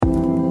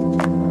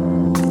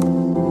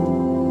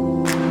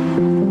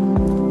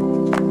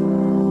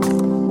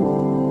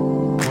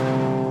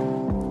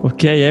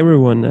Okay,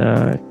 everyone.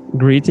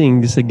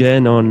 Greetings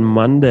again on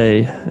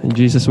Monday.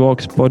 Jesus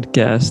Walks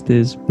podcast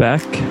is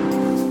back.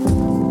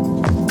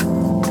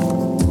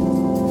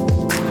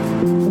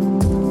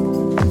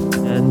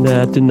 And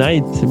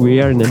tonight we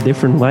are in a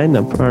different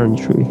lineup,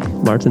 aren't we,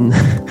 Martin?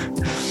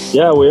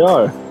 Yeah, we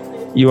are.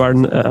 You are.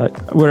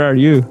 Where are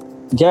you?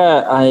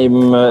 Yeah,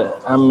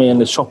 I'm in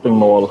the shopping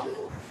mall,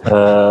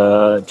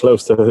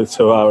 close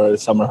to our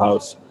summer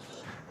house,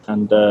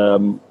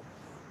 and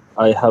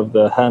I have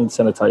the hand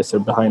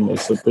sanitizer behind me,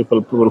 so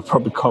people will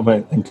probably come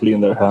in and clean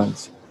their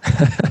hands.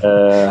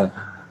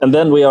 And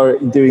then we are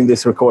doing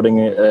this recording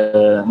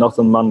not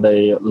on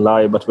Monday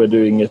live, but we're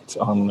doing it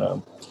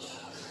on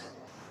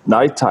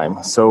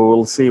nighttime. So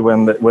we'll see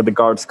when the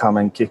guards come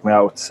and kick me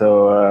out.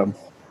 So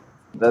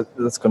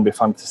that's going to be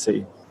fun to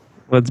see.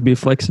 Let's be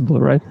flexible,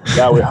 right?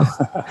 Yeah, we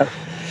are.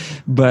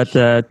 But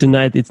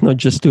tonight it's not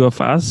just two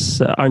of us.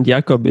 Arnt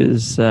Jakob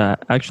is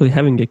actually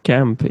having a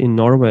camp in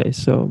Norway,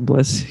 so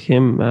bless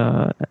him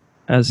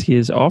as he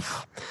is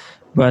off.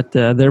 But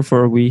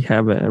therefore we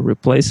have a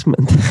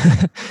replacement.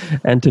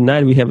 And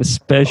tonight we have a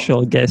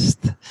special guest.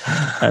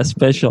 And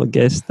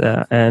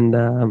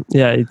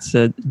it's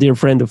a dear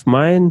friend of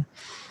mine,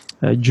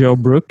 Joe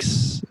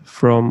Brooks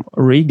from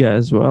Riga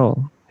as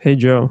well. Hey,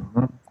 Joe.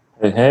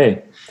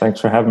 Hey. Thanks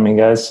for having me,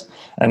 guys.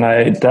 And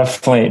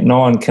no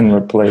one can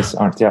replace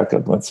Arnt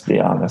Jakob, let's be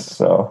honest.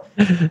 So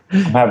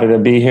I'm happy to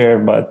be here,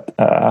 but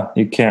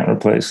you can't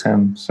replace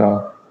him.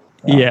 So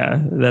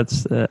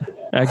that's I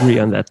agree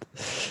on that.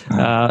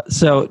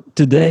 So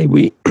today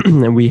we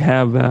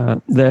have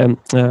the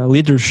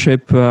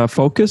leadership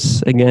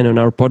focus again on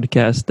our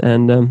podcast,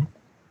 and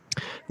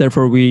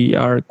therefore we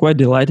are quite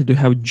delighted to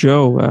have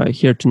Joe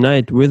here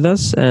tonight with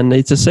us. And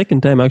it's the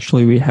second time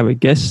actually we have a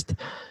guest.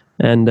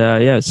 And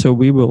so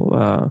we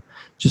will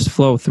just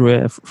flow through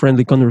a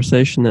friendly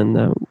conversation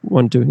and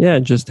want to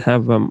just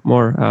have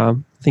more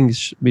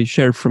things be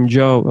shared from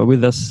Joe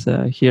with us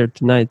here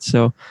tonight.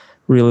 So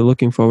really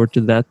looking forward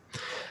to that.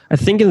 I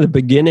think in the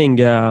beginning,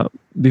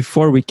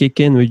 before we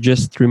kick in, we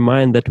just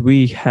remind that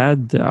we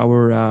had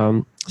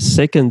our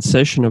second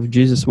session of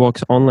Jesus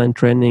Walks online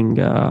training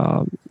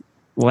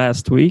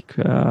last week,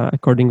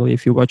 accordingly,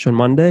 if you watch on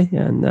Monday.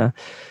 And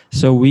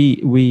so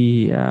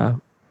we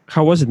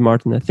how was it,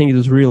 Martin? I think it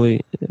was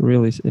really,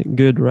 really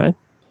good, right?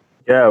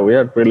 Yeah, we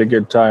had really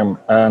good time.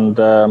 And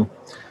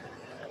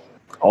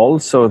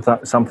also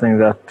something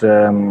that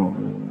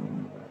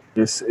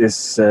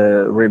is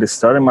really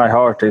stirring my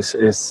heart is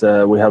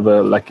we have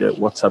a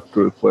WhatsApp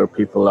group where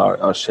people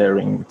are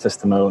sharing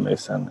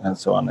testimonies and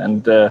so on.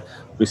 And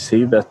we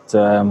see that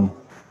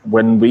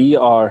when we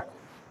are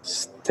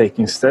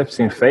taking steps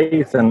in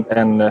faith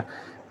and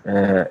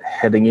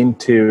heading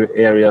into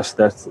areas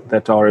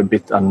that are a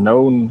bit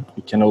unknown,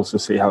 we can also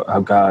see how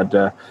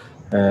God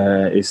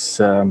is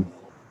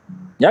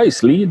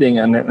leading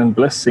and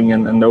blessing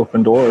and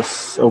opens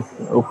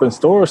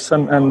doors,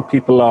 and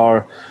people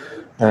are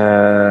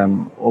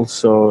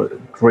also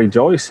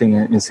rejoicing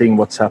in seeing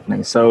what's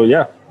happening. So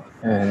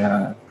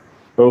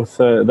both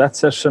that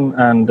session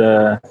and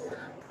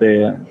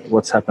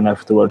what's happened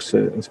afterwards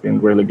has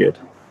been really good.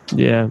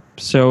 Yeah.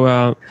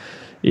 So.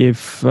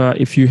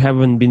 If you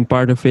haven't been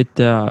part of it,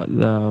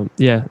 the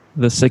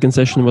second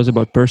session was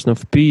about Person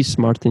of Peace.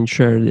 Martin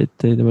shared it.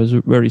 It was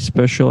very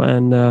special,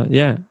 and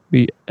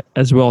we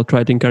as well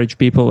try to encourage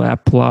people to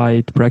apply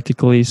it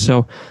practically.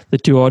 So the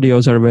two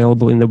audios are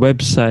available in the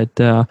website.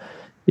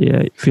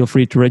 Feel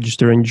free to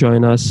register and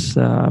join us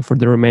for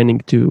the remaining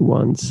two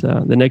ones.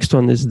 The next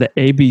one is the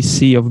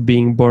ABC of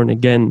being born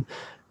again,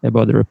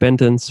 about the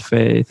repentance,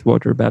 faith,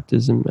 water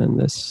baptism, and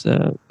this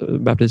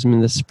baptism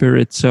in the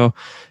Spirit. So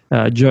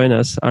join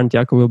us. Arnt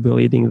Jakob will be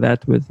leading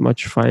that with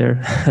much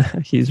fire.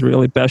 He's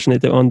really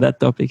passionate on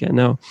that topic, I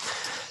know.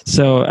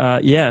 So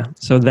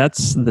so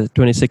that's the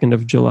 22nd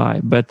of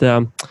July. But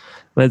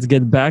let's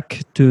get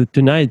back to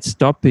tonight's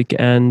topic,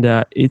 and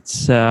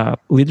it's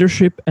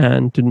leadership.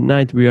 And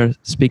tonight we are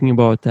speaking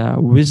about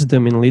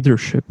wisdom in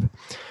leadership.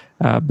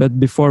 But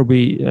before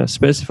we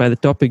specify the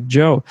topic,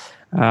 Joe,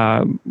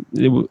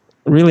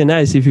 really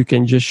nice if you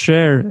can just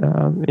share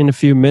in a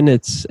few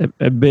minutes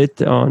a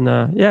bit on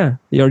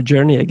your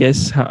journey, I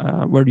guess,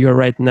 where you are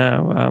right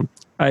now.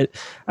 I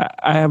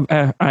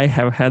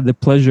have had the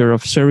pleasure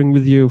of serving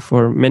with you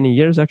for many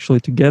years, actually,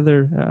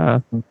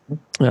 together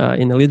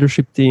in a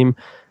leadership team.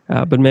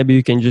 But maybe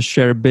you can just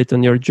share a bit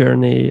on your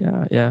journey,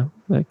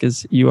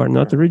 because you are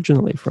not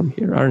originally from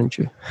here, aren't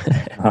you?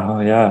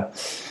 Oh, yeah.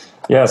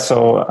 Yeah,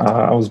 so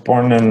I was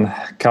born in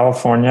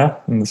California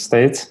in the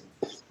States.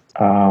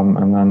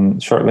 And then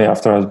shortly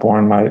after I was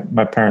born,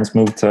 my parents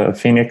moved to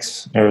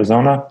Phoenix,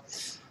 Arizona.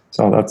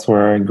 So that's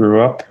where I grew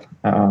up.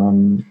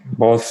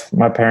 Both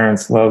my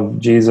parents love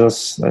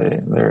Jesus.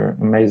 They're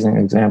an amazing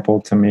example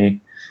to me,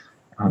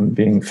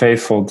 being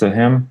faithful to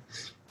him.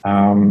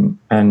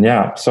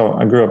 So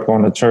I grew up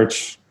going to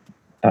church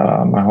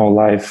my whole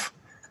life.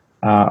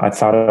 I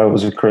thought I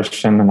was a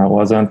Christian and I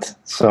wasn't.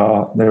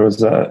 So there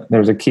was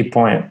a key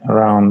point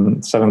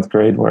around 7th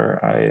grade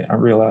where I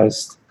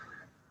realized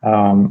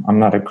I'm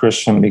not a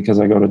Christian because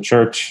I go to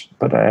church,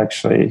 but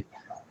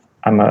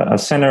I'm a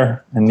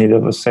sinner in need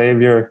of a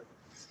savior.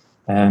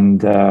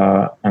 And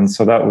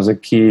so that was a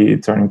key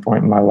turning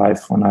point in my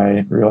life when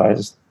I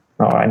realized,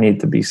 no, I need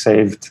to be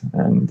saved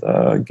and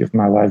give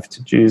my life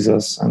to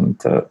Jesus and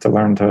to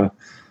learn to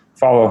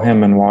follow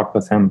him and walk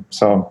with him.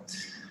 So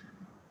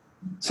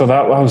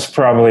that was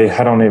probably,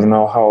 I don't even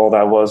know how old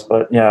I was,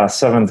 but yeah,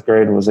 7th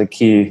grade was a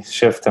key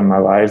shift in my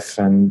life.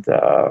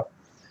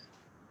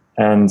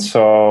 And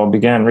so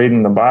began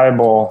reading the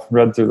Bible,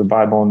 read through the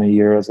Bible in a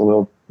year as a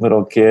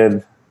little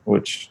kid,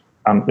 which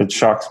it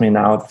shocks me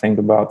now to think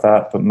about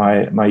that. But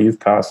my youth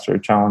pastor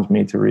challenged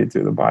me to read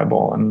through the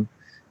Bible. And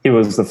he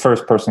was the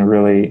first person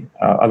really,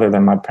 other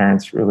than my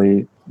parents,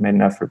 really made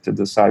an effort to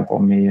disciple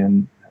me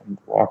and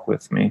walk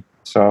with me.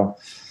 So,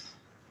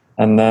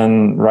 and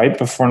then right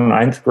before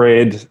 9th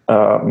grade,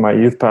 my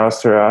youth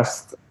pastor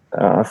asked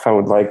if I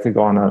would like to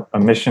go on a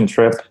mission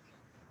trip.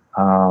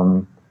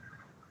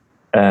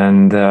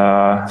 And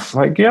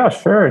like, yeah,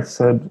 sure. It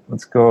said,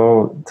 let's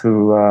go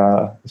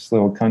to this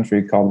little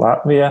country called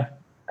Latvia.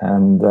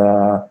 And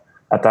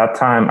at that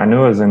time, I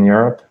knew it was in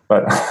Europe,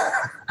 but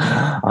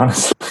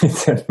honestly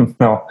didn't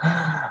know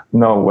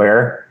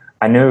where.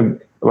 I knew,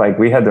 like,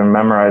 we had to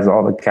memorize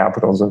all the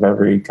capitals of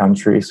every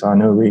country, so I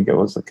knew Riga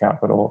was the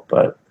capital,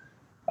 but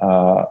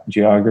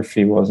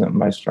geography wasn't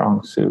my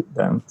strong suit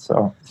then.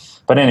 So,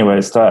 but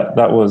anyways,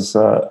 that was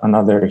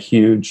another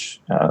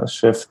huge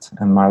shift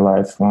in my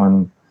life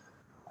when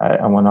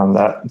I went on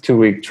that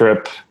 2-week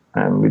trip,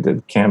 and we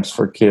did camps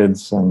for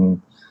kids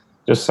and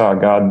just saw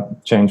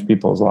God change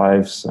people's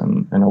lives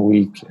in a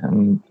week.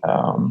 And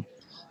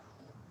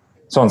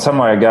so in some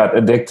way I got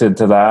addicted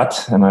to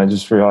that, and I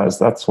just realized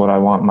that's what I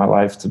want my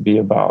life to be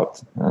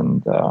about.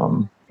 And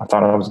I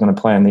thought I was going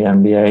to play in the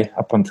NBA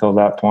up until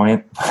that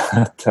point,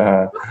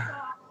 but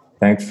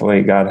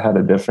thankfully God had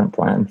a different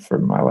plan for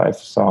my life.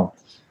 So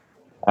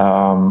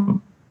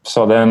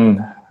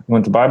then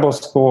went to Bible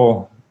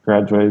school,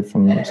 graduated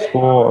from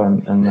school,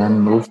 and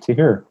then moved to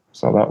here.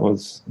 So that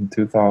was in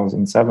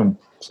 2007.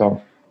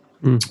 So,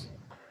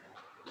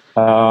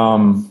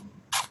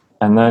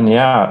 and then,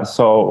 yeah,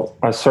 so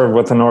I served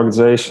with an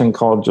organization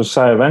called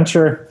Josiah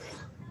Venture,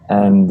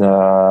 and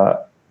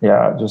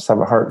just have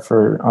a heart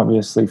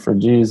obviously for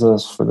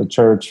Jesus, for the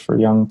church, for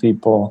young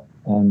people,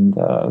 and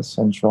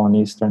Central and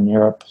Eastern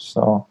Europe.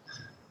 So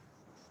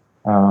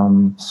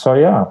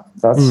yeah,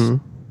 that's,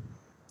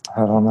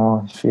 I don't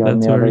know if you have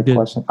any other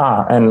questions.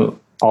 And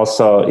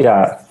also,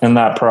 yeah, in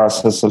that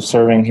process of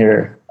serving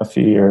here a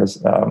few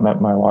years,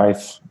 met my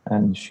wife,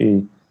 and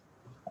she,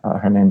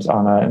 her name's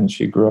Anna, and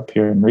she grew up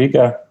here in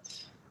Riga.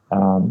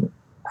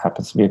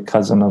 Happens to be a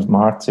cousin of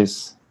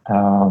Martis.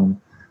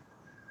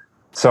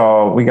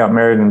 So we got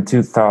married in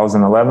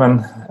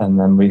 2011, and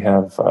then we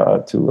have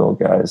 2 little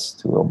guys,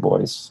 2 little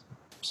boys.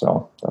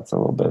 So that's a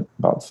little bit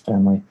about the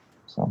family.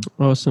 So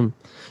awesome.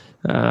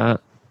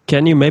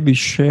 Can you maybe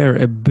share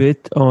a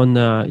bit on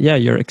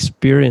your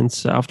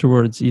experience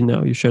afterwards?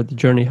 You shared the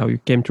journey, how you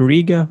came to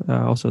Riga,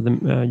 also the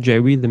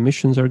JW, the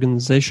missions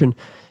organization.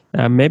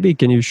 Maybe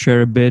can you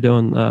share a bit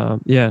on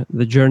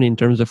the journey in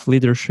terms of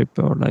leadership,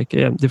 or like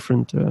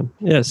different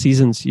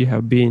seasons you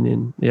have been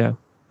in? Yeah,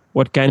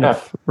 what kind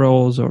of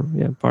roles or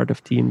part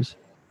of teams?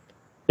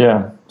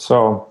 Yeah,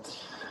 so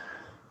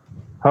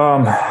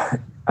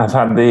I've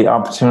had the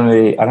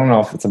opportunity, I don't know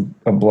if it's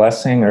a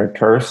blessing or a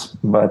curse,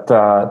 but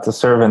to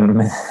serve in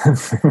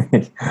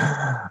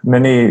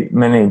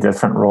many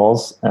different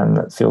roles, and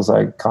it feels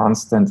like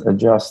constant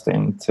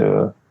adjusting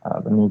to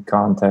the new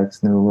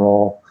context, new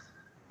role.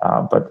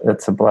 But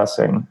it's a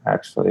blessing,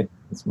 actually.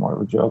 It's more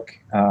of a joke.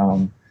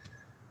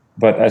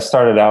 But I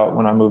started out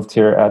when I moved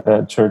here at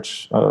a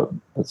church,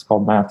 it's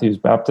called Matthews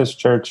Baptist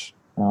Church,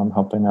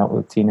 helping out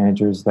with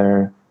teenagers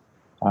there.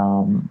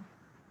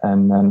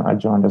 And then I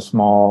joined a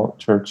small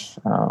church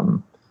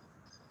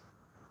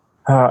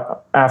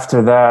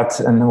after that,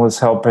 and was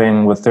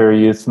helping with their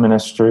youth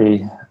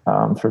ministry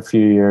for a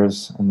few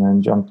years, and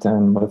then jumped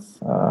in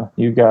with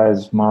you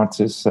guys,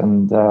 Martis,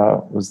 and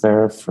was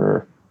there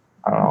for,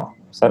 I don't know,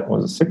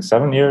 was it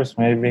 6-7 years,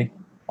 maybe,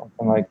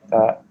 something like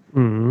that.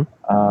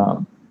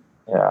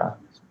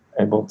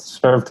 Able to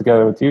serve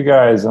together with you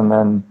guys, and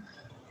then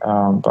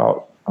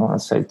about, I want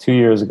to say 2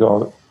 years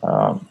ago,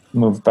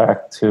 moved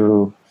back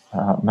to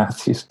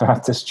Matthews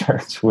Baptist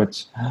Church,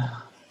 which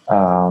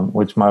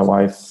my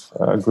wife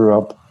grew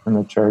up in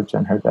the church,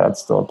 and her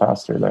dad's still a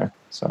pastor there.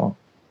 So,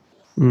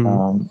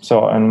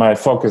 and my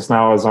focus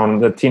now is on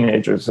the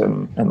teenagers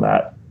in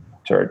that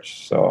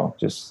church. So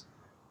just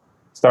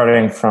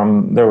starting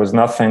from, there was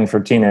nothing for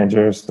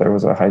teenagers. There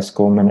was a high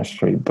school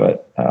ministry,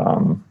 but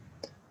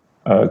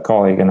a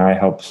colleague and I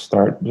helped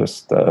start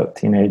just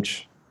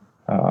teenage,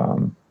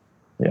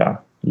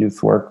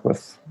 youth work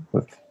with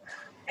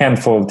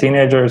handful of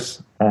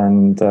teenagers.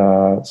 And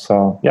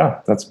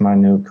that's my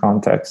new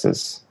context,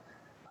 is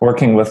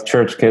working with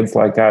church kids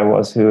like I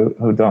was,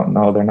 who don't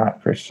know they're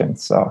not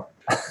Christians. So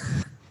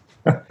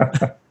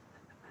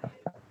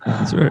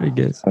that's very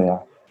good.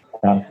 So,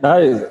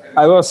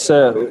 I was,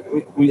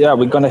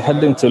 we're going to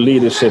head into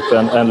leadership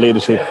and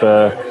leadership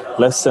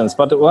lessons.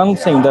 But one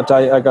thing that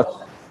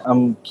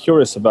I'm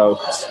curious about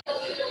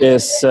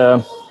is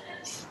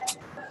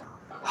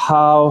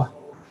how,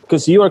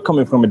 because you are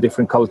coming from a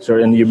different culture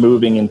and you're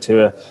moving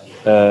into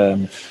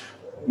the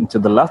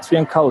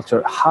Latvian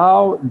culture.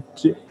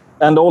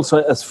 And also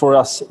as for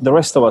us, the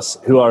rest of us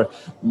who are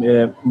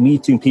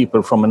meeting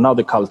people from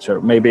another culture,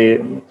 maybe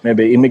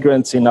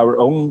immigrants in our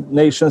own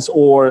nations,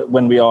 or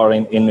when we are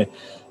in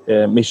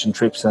mission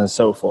trips and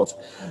so forth.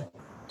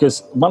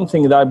 Because one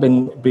thing that I've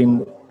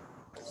been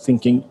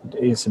thinking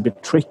is a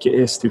bit tricky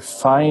is to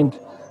find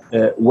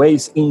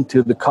ways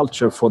into the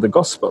culture for the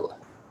gospel.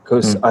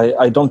 Because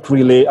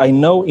I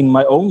know in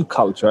my own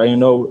culture, I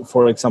know,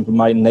 for example,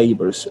 my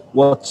neighbors,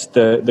 what's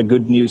the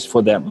good news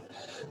for them.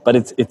 But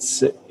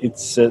it's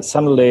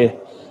suddenly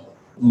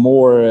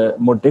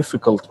more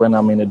difficult when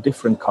I'm in a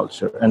different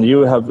culture, and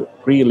you have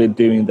really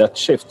doing that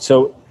shift.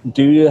 So,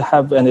 do you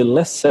have any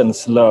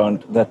lessons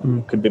learned that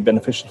could be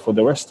beneficial for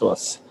the rest of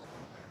us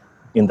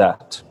in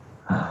that?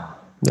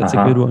 That's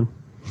a good one.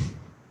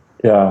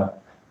 Yeah,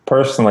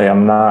 personally,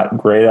 I'm not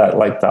great at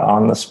like the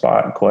on the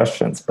spot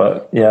questions,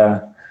 but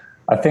yeah,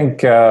 I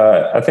think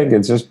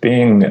it's just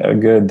being a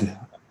good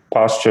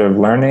posture of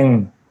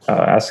learning,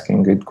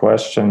 asking good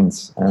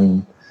questions,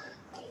 and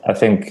I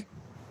think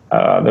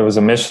there was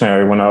a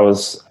missionary when I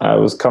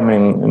was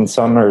coming in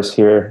summers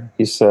here.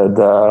 He said,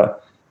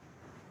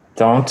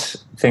 "Don't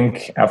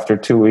think after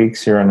 2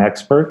 weeks you're an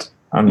expert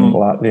on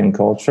Latvian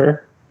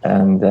culture."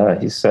 And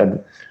he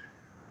said,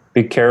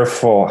 "Be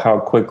careful how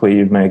quickly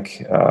you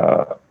make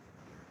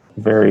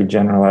very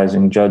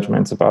generalizing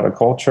judgments about a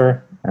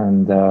culture."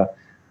 And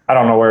I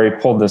don't know where he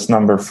pulled this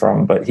number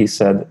from, but he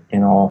said,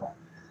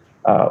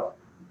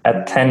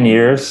 at 10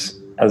 years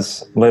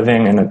as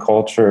living in a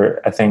culture,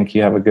 I think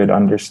you have a good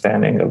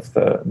understanding of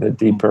the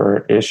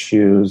deeper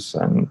issues,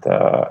 and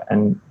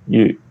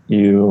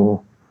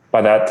you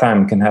by that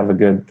time can have a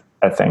good,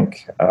 I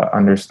think,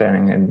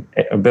 understanding and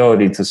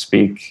ability to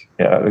speak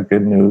the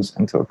good news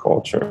into a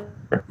culture.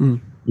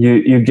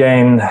 You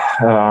gain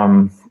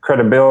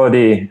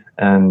credibility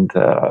and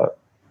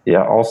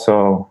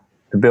also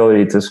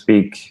ability to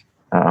speak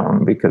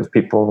because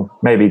people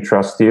maybe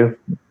trust you.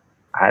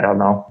 I don't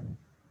know.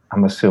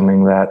 I'm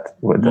assuming that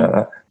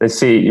they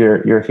see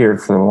you're here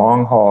for the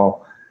long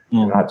haul.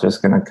 You're not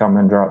just going to come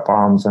and drop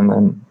bombs and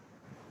then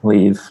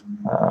leave.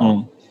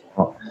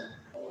 Well,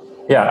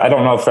 I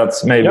don't know if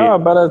that's maybe. Yeah,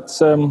 but it's.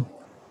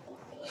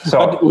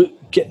 So,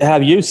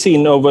 have you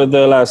seen over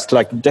the last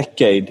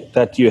decade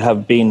that you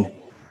have been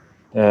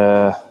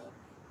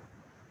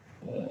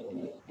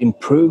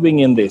improving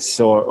in this,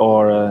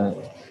 or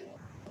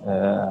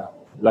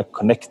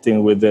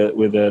connecting with the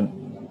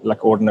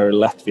ordinary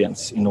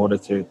Latvians in order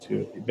to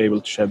be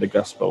able to share the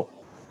gospel?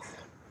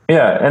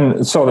 Yeah,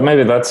 and so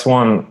maybe that's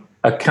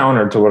a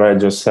counter to what I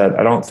just said.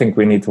 I don't think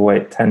we need to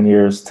wait 10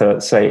 years to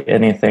say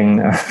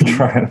anything,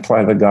 try and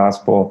apply the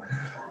gospel.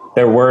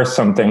 There were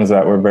some things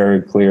that were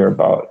very clear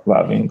about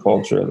Latvian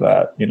culture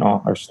that,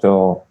 are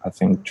still, I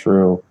think,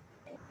 true.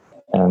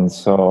 And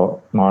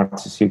so,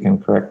 Martis, you can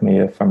correct me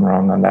if I'm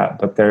wrong on that,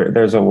 but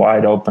there's a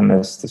wide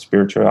openness to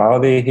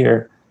spirituality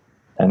here,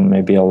 and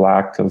maybe a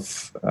lack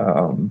of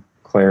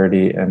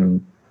clarity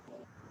and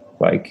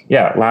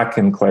lack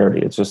in clarity.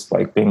 It's just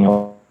like being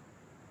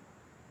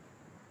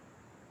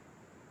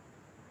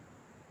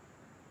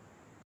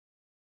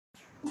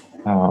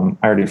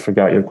I already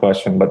forgot your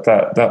question, but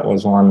that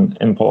was one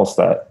impulse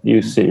that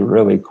you see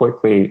really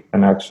quickly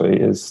and actually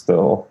is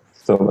still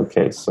the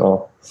case.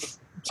 So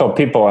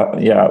people,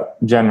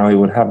 generally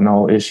would have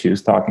no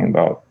issues talking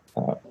about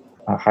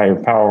a higher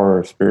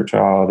power,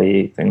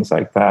 spirituality, things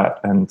like that.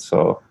 And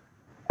so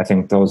I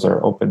think those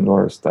are open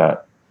doors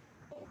that,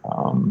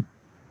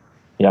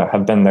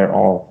 have been there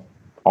all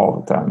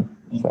the time.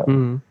 Does that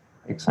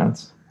make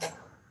sense?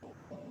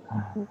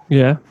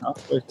 Yeah.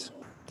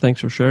 Thanks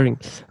for sharing.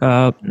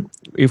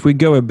 If we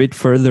go a bit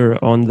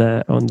further on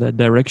the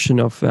direction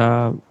of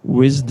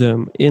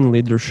wisdom in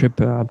leadership,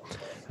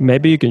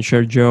 maybe you can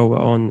share, Joe,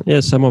 on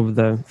some of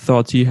the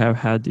thoughts you have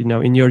had,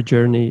 in your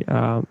journey.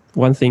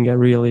 One thing I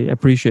really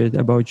appreciate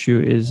about you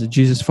is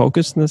Jesus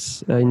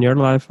focusedness in your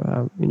life.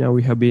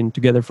 We have been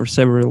together for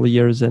several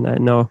years, and I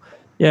know,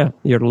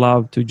 your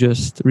love to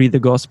just read the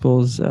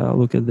Gospels,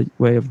 look at the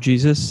way of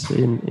Jesus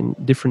in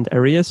different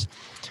areas.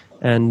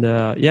 And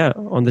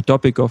on the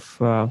topic of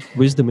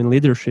wisdom in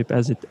leadership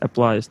as it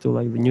applies to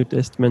the New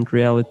Testament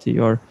reality,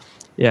 or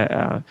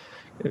the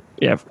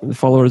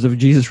followers of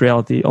Jesus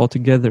reality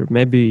altogether,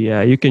 maybe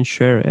you can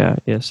share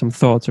some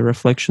thoughts or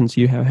reflections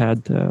you have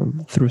had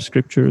through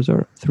scriptures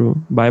or through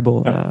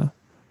Bible.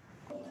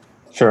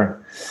 Sure.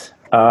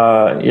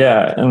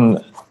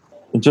 And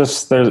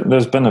just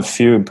there's been a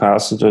few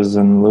passages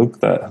in Luke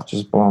that have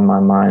just blown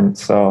my mind.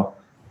 So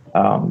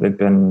they've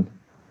been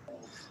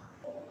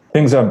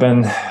things I've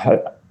been,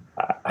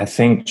 I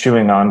think,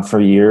 chewing on for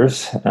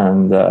years,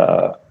 and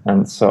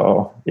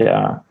so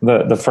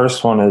the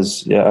first one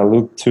is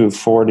Luke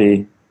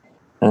 2:40,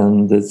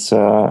 and it's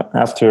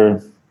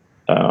after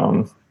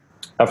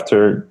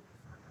after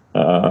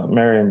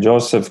Mary and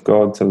Joseph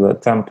go to the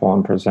temple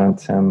and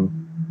present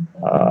him,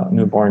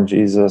 newborn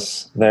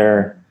Jesus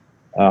there.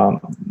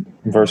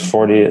 Verse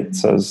 40, it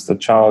says, the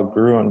child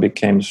grew and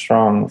became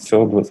strong,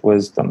 filled with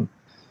wisdom,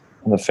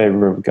 and the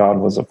favor of God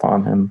was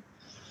upon him.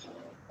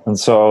 And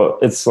so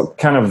it's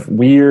kind of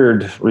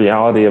weird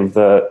reality of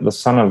the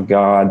Son of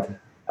God.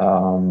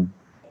 Growing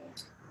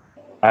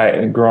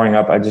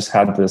up, I just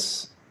had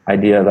this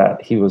idea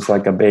that he was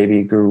like a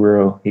baby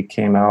guru. He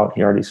came out,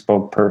 he already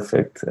spoke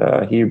perfect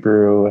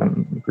Hebrew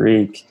and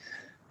Greek.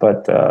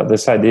 But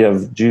this idea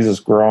of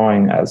Jesus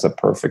growing as a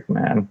perfect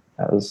man,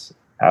 as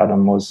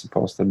Adam was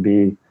supposed to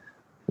be,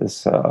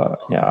 this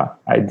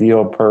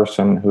ideal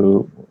person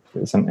who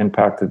isn't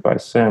impacted by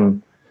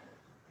sin.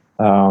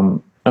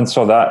 And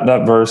so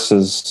that verse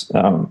has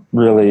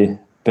really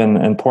been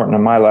important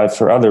in my life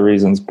for other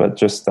reasons, but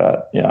just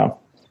that,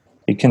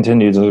 he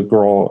continues to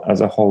grow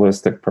as a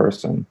holistic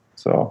person.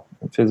 So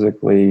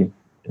physically,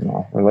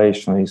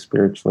 relationally,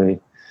 spiritually.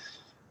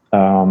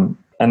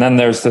 And then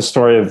there's the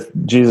story of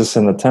Jesus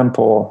in the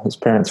temple, his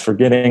parents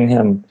forgetting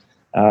him,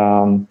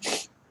 and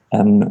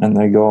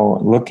they go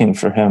looking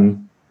for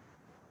him.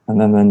 And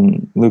then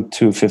in Luke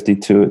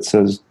 2:52, it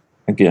says,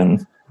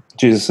 again,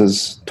 Jesus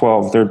is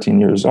 12,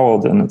 13 years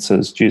old, and it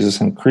says, Jesus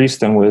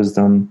increased in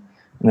wisdom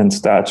and in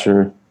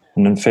stature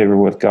and in favor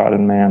with God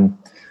and man.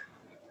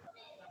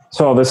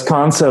 So this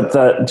concept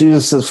that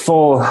Jesus is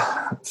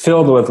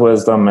filled with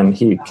wisdom, and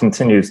he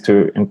continues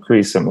to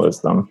increase in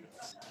wisdom.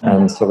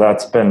 And so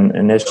that's been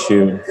an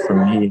issue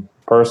for me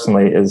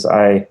personally, is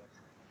I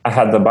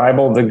had the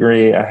Bible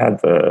degree, I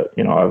had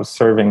I was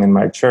serving in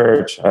my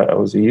church, I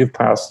was a youth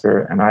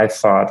pastor, and I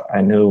thought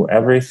I knew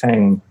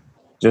everything.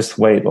 Just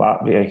wait,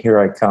 Latvia, here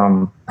I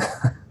come.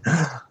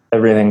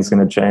 Everything's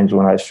going to change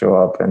when I show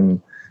up.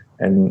 And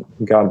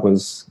God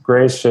was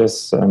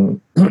gracious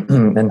and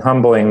and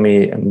humbling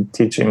me and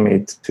teaching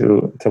me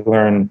to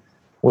learn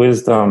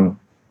wisdom.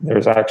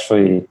 There's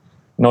actually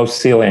no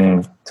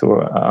ceiling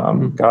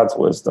to God's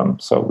wisdom,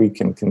 so we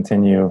can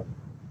continue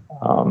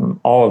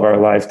all of our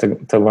life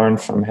to learn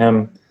from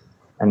him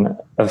and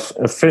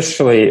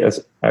officially,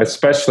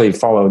 especially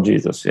follow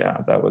Jesus.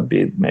 Yeah, that would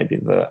be maybe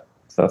the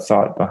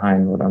thought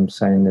behind what I'm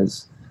saying,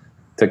 is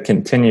to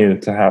continue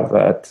to have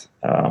that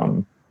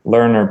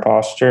learner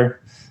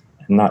posture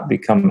and not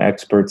become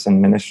experts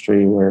in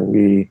ministry where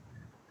we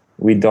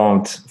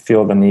don't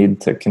feel the need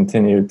to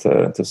continue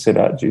to sit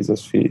at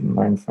Jesus' feet and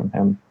learn from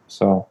him.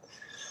 So,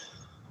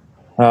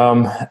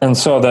 and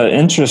so the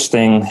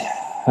interesting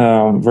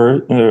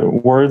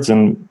words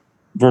in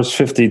verse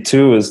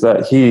 52 is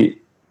that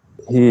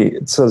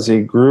it says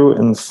he grew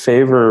in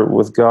favor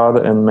with God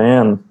and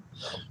man.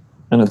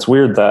 And it's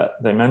weird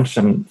that they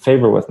mention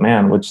favor with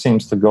man, which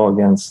seems to go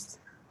against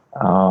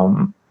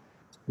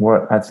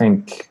what I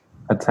think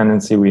a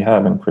tendency we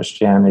have in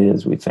Christianity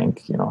is we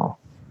think,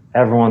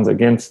 everyone's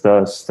against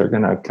us, they're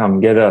going to come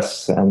get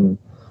us. And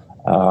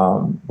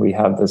we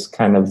have this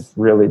kind of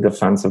really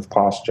defensive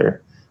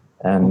posture.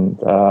 And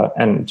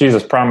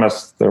Jesus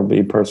promised there'll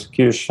be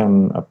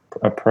persecution,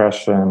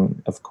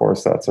 oppression. Of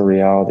course, that's a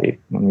reality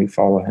when we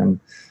follow him.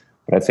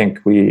 But I think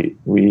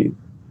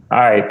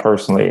I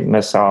personally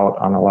miss out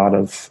on a lot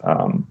of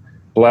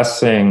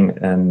blessing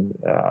and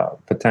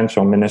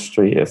potential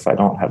ministry if I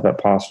don't have that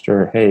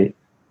posture. Hey,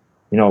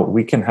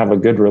 we can have a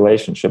good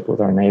relationship with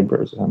our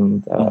neighbors,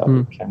 and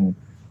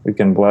we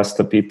can bless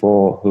the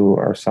people who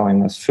are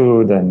selling us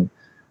food. And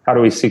how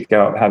do we seek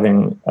out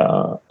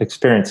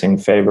experiencing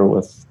favor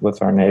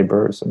with our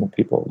neighbors and the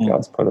people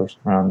God's put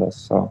around us?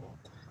 So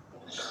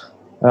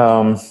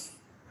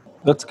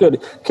that's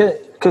good,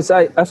 because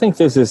I think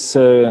this is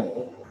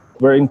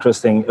very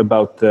interesting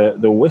about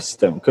the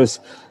wisdom, because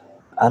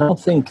I don't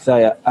think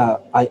that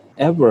I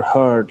ever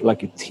heard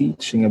like a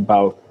teaching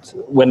about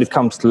when it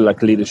comes to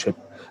like leadership,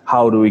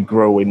 how do we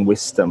grow in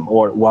wisdom,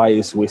 or why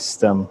is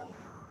wisdom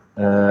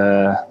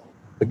a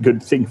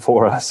good thing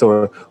for us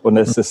or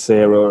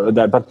necessary or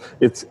that. But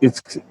it's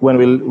when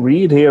we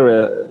read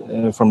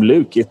here from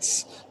Luke, it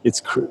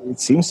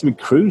seems to be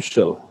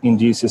crucial in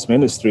Jesus'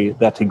 ministry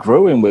that he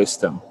grow in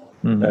wisdom.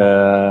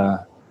 Do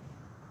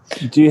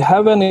you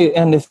have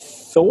any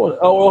thought,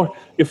 or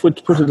if we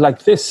put it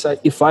like this,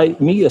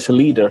 me as a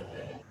leader,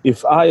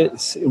 if I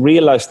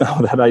realize now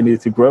that I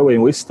need to grow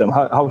in wisdom,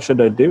 how should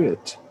I do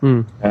it?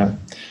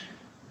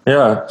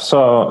 Yeah.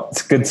 So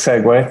it's a good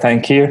segue.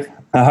 Thank you.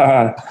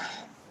 I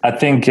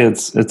think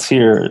it's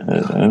here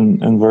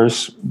in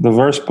the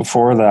verse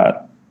before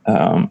that.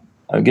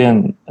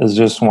 Again, is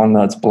just one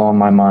that's blown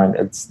my mind.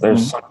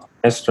 There's some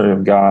history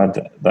of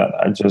God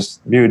that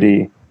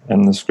beauty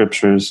in the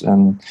scriptures.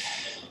 And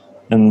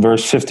in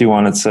verse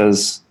 51, it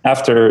says,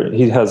 after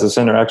he has this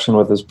interaction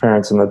with his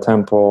parents in the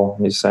temple,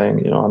 he's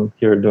saying, I'm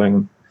here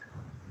doing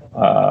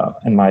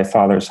in my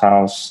father's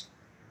house.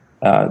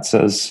 It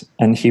says,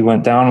 and he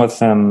went down with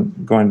them,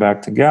 going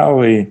back to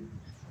Galilee,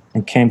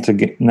 and came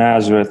to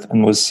Nazareth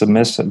and was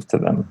submissive to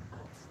them.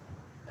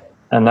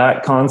 And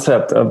that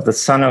concept of the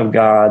Son of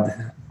God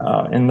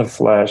in the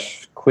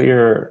flesh,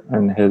 clear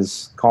in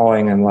his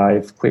calling in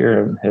life,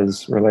 clear in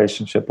his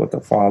relationship with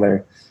the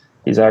Father.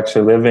 He's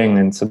actually living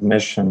in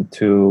submission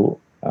to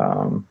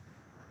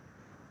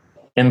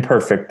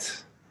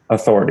imperfect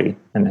authority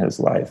in his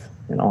life.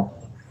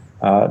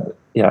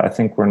 I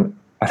think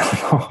I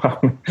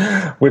don't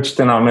know which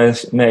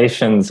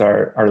denominations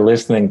are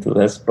listening to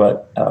this,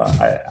 but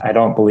I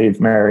don't believe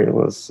Mary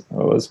was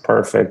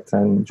perfect,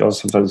 and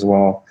Joseph as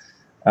well.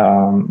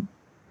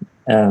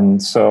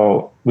 And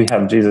so we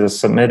have Jesus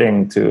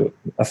submitting to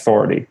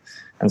authority.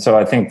 And so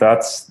I think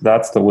that's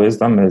the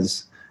wisdom,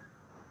 is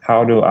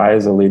how do I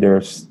as a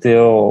leader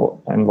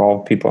still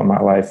involve people in my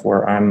life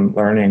where I'm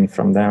learning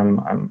from them?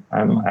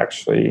 I'm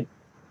actually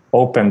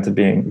open to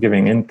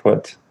giving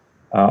input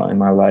in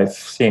my life,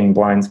 seeing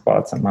blind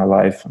spots in my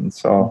life. And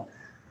so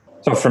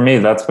for me,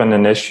 that's been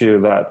an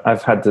issue that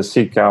I've had to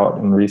seek out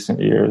in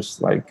recent years.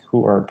 Like,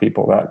 who are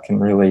people that can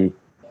really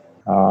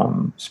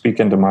speak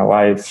into my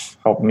life,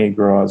 help me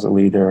grow as a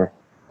leader,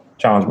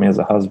 challenge me as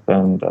a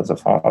husband, as a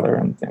father,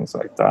 and things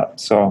like that.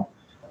 So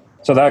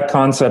that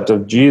concept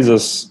of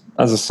Jesus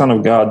as a son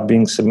of God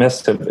being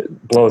submissive,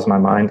 it blows my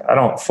mind. I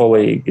don't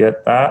fully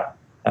get that.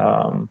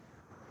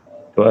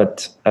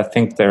 But I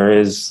think there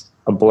is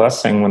a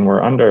blessing when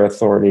we're under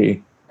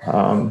authority.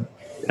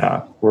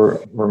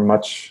 We're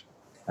much,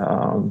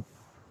 how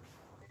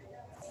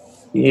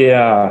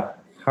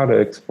to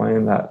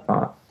explain that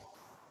thought?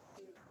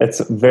 It's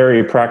a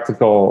very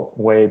practical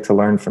way to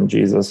learn from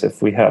Jesus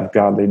if we have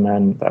godly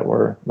men that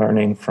we're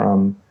learning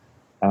from,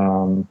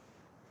 who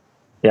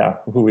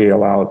we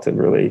allow to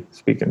really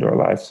speak into our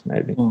lives,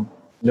 maybe.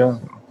 Yeah.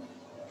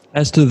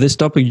 As to this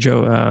topic,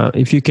 Joe,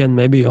 if you can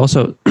maybe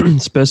also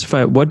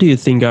specify, what do you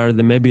think are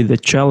the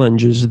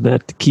challenges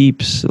that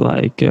keeps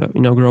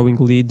growing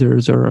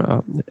leaders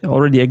or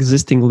already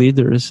existing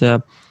leaders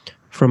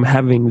from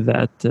having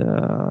that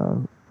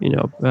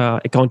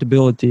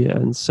accountability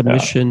and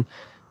submission? Yeah.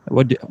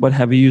 What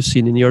have you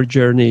seen in your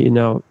journey,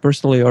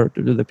 personally, or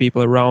to the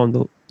people around,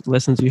 the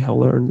lessons you have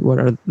learned? What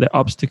are the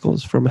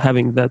obstacles from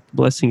having that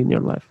blessing in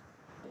your life?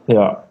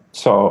 Yeah.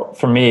 So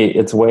for me,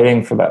 it's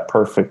waiting for that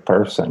perfect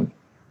person.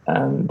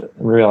 And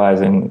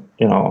realizing,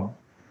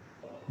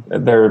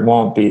 there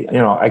won't be,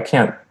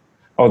 I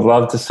would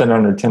love to sit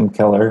under Tim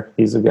Keller.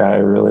 He's a guy I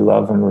really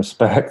love and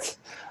respect,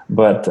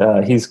 but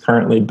he's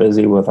currently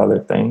busy with other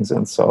things.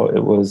 And so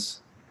it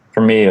was,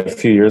 for me, a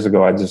few years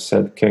ago, I just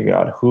said, okay,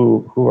 God,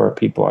 who are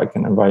people I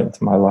can invite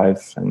into my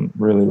life and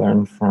really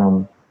learn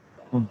from?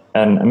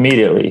 And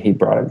immediately he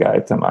brought a guy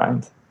to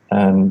mind.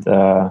 And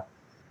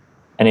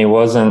he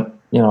wasn't,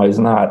 he's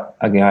not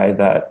a guy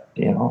that,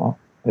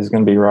 is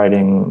going to be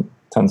writing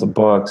tons of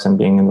books and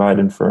being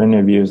invited for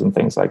interviews and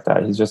things like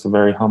that. He's just a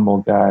very humble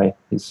guy.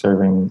 He's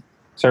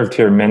served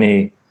here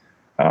many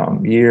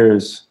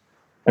years.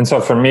 And so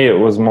for me, it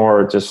was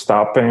more just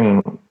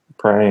stopping,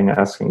 praying,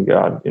 asking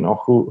God,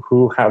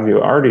 who have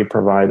you already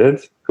provided,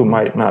 who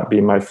might not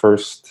be my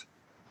first,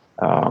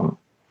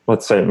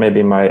 let's say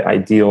maybe my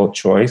ideal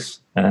choice.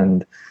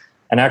 And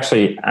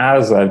actually,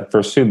 as I've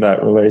pursued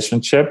that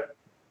relationship,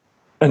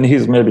 and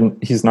he's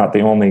not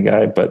the only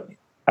guy, but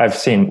I've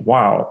seen,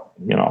 wow,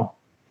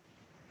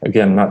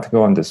 again, not to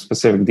go into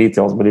specific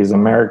details, but he's an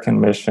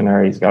American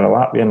missionary. He's got a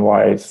Latvian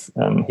wife,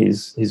 and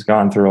he's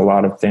gone through a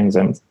lot of things,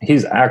 and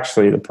he's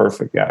actually the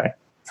perfect guy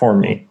for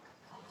me.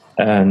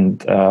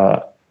 And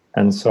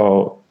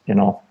so,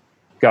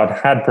 God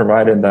had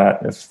provided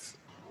that.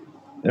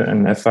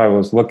 If I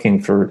was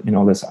looking for,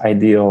 this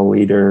ideal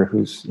leader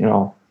who's,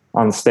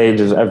 on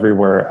stages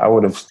everywhere, I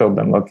would have still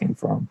been looking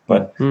for him.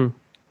 But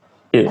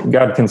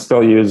God can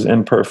still use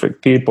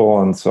imperfect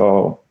people, and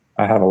so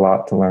I have a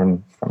lot to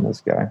learn from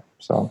this guy.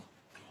 So,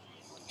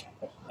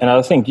 and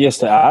I think, yes,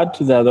 to add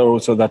to that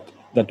also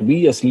that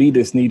we as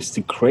leaders needs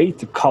to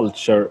create a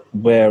culture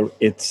where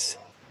it's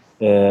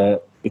a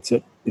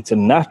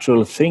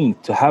natural thing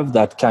to have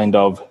that kind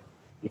of,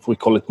 if we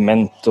call it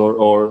mentor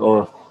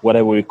or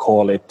whatever we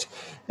call it,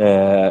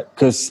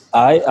 because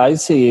I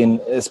see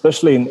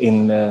especially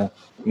in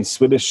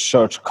Swedish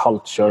church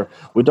culture,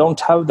 we don't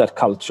have that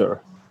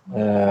culture.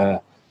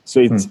 So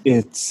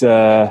it's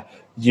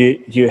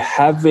you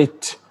have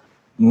it.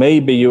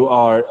 Maybe you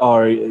are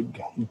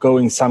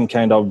going some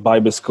kind of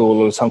Bible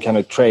school or some kind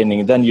of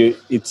training. Then you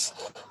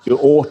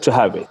ought to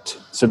have it.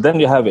 So then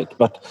you have it,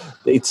 but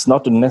it's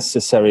not a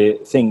necessary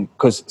thing.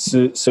 Because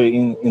so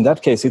in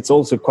that case, it's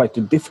also quite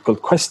a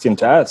difficult question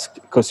to ask,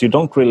 because you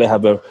don't really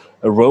have a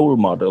role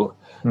model.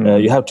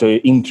 You have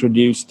to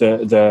introduce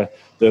the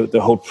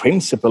whole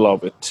principle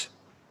of it,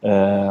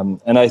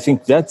 and I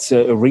think that's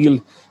a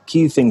real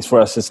key things for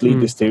us as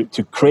leaders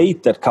to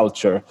create that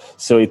culture.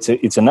 So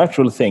it's a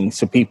natural thing.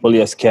 So people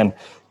just can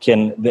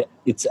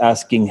it's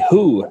asking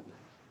who,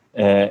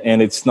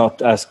 and it's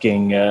not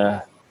asking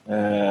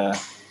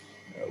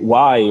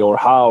why or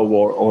how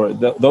or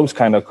those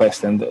kind of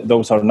questions.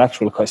 Those are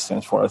natural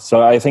questions for us.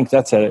 So I think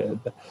that's a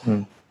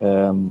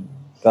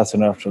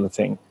natural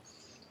thing.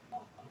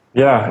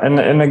 Yeah,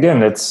 and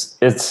again, it's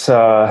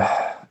I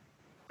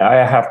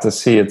have to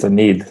see it's a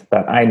need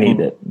that I need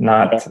it,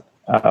 not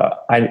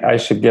I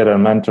should get a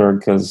mentor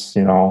because,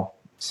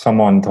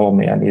 someone told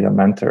me I need a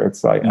mentor.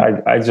 It's like,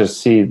 I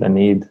just see the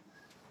need,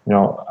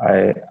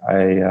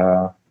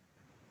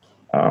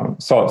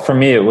 so for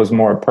me, it was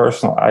more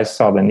personal. I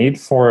saw the need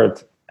for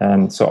it.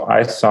 And so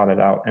I sought it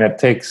out, and it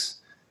takes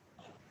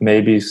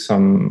maybe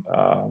some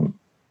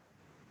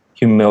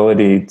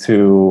humility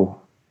to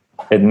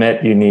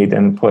admit you need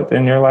input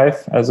in your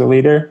life as a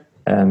leader,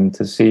 and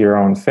to see your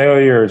own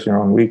failures, your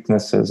own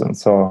weaknesses. And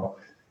so,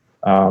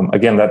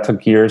 again, that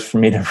took years for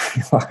me to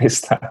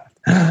realize that.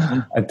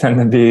 I tend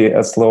to be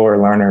a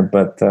slower learner,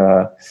 but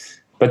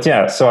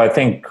yeah. So I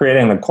think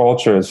creating the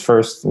culture is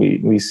first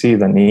we see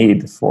the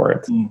need for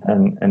it,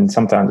 and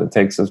sometimes it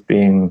takes us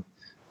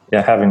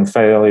having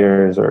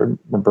failures or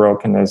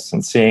brokenness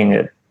and seeing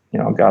it.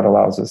 God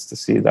allows us to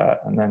see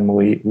that, and then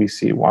we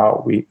see,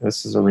 wow,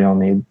 this is a real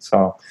need.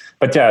 So,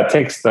 but yeah, it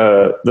takes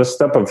the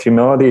step of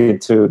humility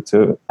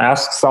to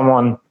ask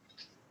someone.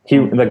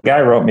 The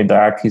guy wrote me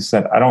back. He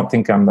said, "I don't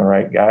think I'm the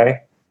right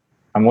guy.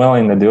 I'm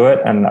willing to do it."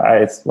 And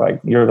it's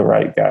like, you're the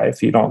right guy.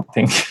 If you don't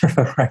think you're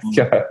the right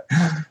guy,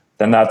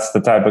 then that's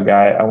the type of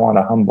guy I want,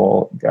 a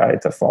humble guy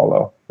to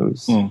follow,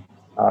 who's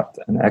not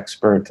an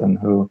expert and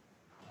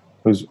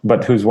who's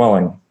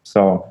willing.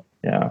 So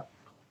yeah.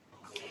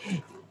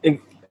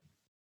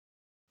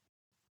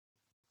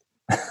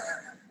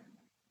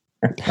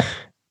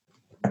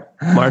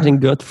 Martin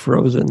got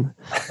frozen.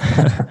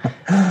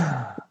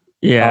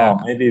 Yeah.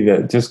 Oh, maybe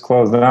that just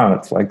closed down.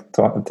 It's like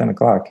 10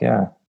 o'clock.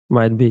 Yeah.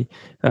 Might be.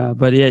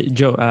 But yeah,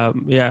 Joe,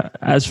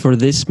 as for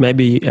this,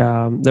 maybe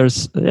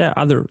there's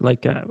other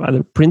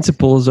other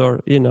principles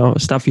or,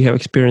 stuff you have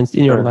experienced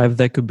in your life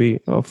that could be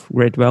of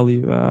great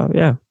value.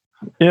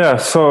 Yeah.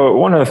 So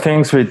one of the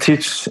things we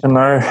teach in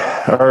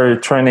our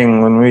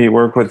training when we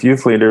work with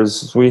youth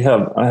leaders,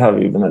 I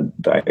have even a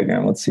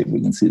diagram. Let's see if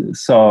we can see this.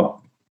 So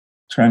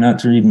try not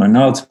to read my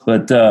notes,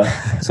 but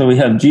so we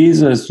have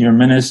Jesus, your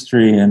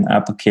ministry, and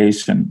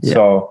application. Yeah.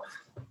 So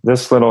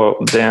this little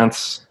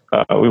dance,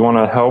 we want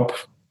to help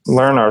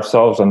learn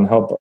ourselves and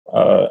help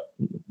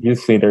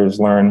youth leaders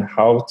learn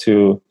how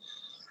to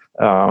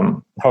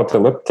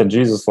look to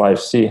Jesus' life,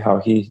 see how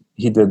he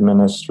did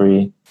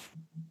ministry,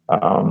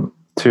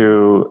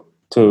 to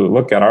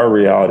look at our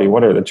reality.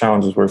 What are the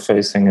challenges we're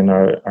facing in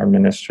our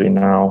ministry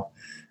now?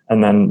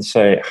 And then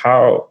say,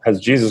 how has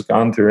Jesus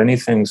gone through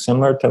anything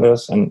similar to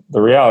this? And the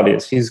reality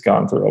is he's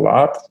gone through a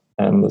lot.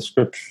 And the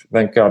scripture,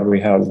 thank God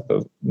we have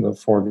the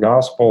 4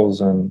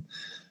 Gospels. And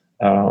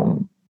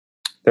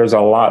there's a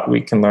lot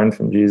we can learn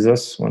from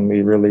Jesus when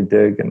we really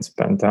dig and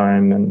spend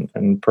time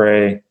and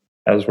pray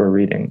as we're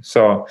reading.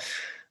 So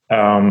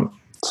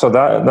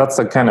that's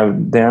the kind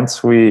of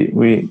dance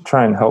we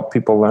try and help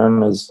people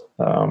learn is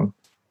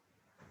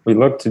we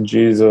look to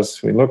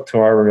Jesus, we look to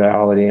our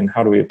reality, and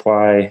how do we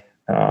apply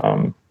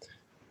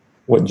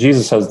what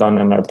Jesus has done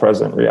in our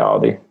present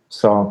reality.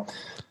 So,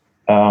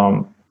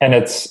 and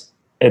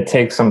it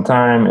takes some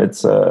time.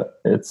 It's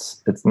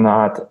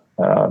not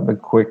the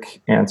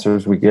quick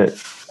answers we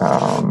get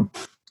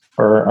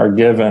or are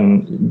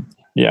given.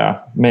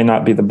 Yeah, may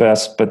not be the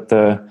best, but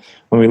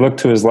when we look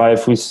to his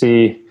life, we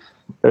see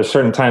there's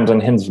certain times in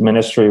his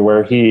ministry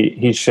where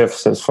he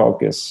shifts his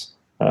focus,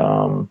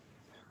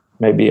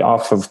 maybe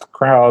off of the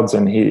crowds,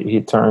 and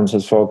he turns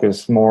his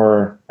focus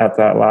more at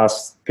that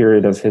last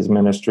period of his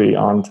ministry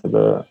onto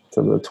the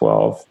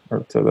 12 or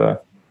to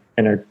the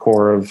inner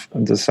core of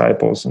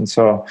disciples. And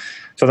so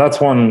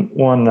that's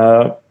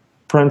one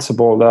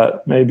principle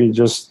that maybe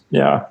just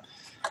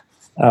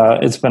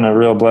it's been a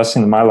real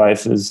blessing in my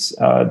life is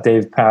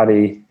Dave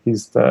Patty.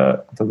 He's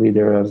the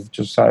leader of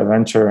Josiah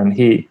Venture, and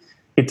he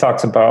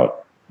talks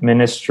about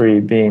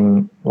ministry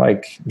being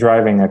like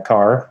driving a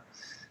car.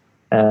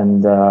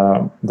 And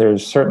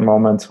there's certain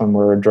moments when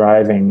we're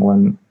driving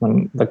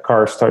when the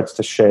car starts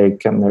to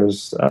shake and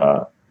there's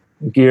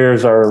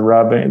gears are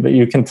rubbing, that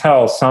you can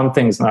tell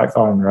something's not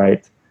going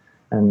right.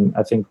 And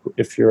I think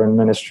if you're in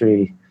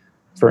ministry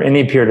for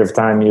any period of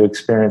time, you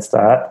experience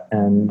that.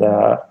 And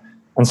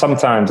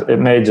sometimes it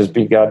may just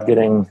be God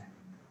getting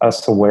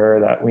us aware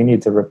that we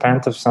need to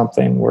repent of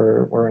something.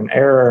 We're in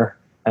error,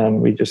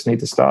 and we just need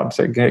to stop and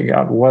say, "Okay,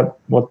 God, what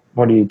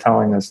are you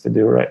telling us to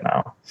do right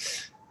now?"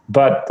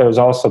 But there's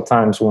also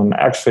times when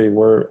actually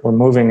we're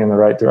moving in the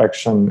right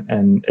direction,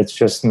 and it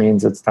just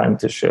means it's time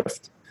to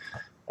shift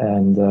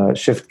and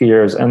shift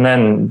gears, and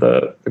then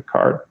the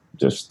car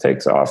just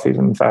takes off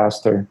even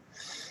faster.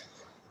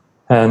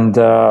 And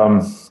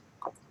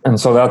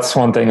so that's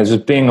one thing, is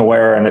just being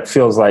aware. And it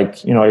feels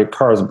like, your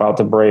car is about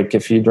to break.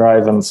 If you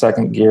drive in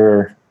second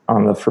gear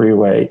on the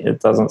freeway, it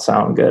doesn't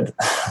sound good.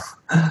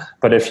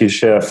 But if you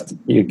shift,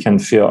 you can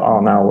feel, oh,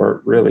 now we're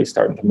really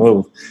starting to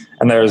move.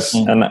 And there's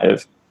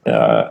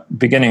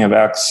beginning of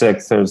Acts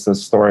 6, there's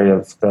this story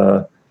of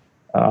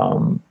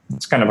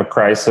it's kind of a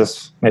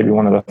crisis, maybe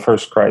one of the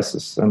first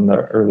crises in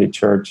the early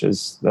church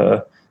is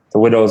the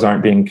widows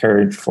aren't being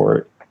cared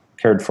for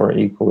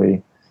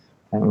equally.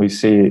 And we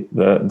see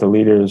the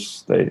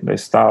leaders, they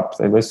stop,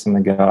 they listen to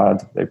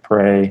God, they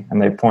pray,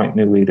 and they appoint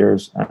new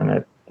leaders, and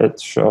it it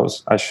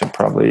shows, I should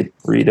probably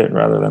read it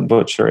rather than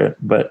butcher it,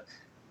 but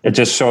it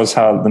just shows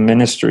how the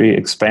ministry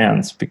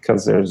expands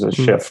because there's a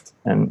shift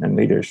in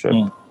leadership.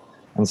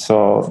 And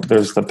so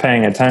there's the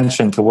paying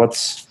attention to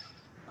what's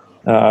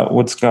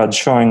God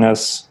showing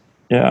us.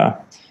 Yeah.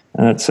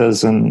 And it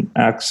says in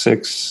Acts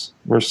 6,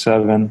 verse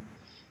 7,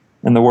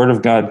 and the word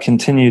of God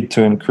continued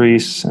to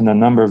increase, and the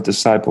number of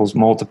disciples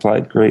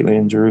multiplied greatly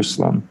in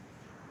Jerusalem.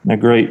 And a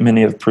great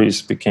many of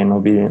priests became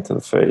obedient to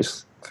the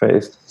faith.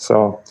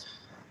 So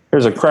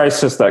there's a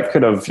crisis that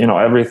could have,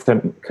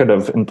 everything could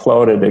have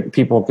imploded.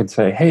 People could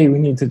say, hey, we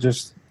need to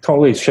just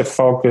totally shift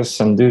focus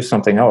and do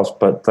something else.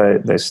 But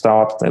they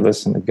stopped, they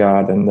listened to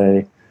God, and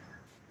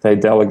they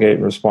delegate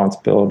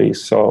responsibility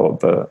so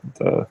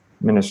the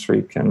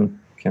ministry can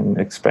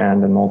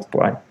expand and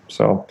multiply.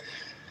 So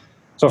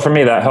for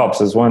me, that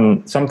helps is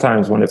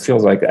sometimes when it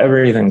feels like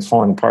everything's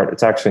falling apart,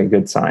 it's actually a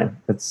good sign.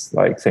 It's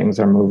like things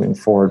are moving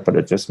forward, but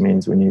it just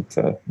means we need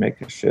to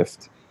make a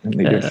shift in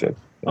leadership.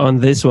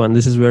 On this one,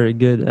 this is very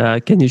good.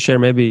 Can you share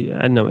maybe,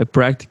 I don't know, a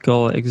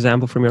practical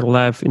example from your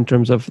life in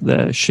terms of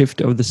the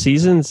shift of the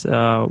seasons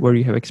where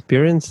you have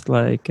experienced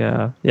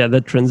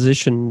that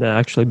transition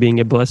actually being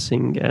a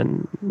blessing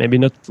and maybe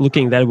not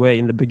looking that way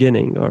in the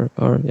beginning or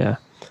yeah.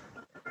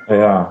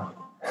 Yeah.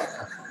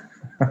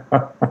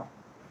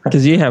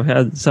 Because you have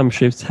had some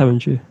shifts,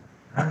 haven't you?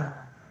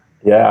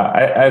 Yeah,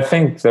 I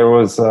think there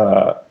was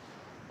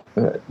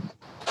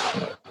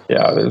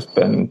there's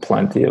been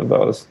plenty of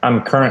those.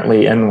 I'm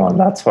currently in one.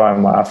 That's why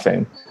I'm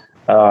laughing.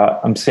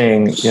 I'm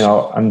seeing,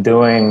 I'm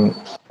doing,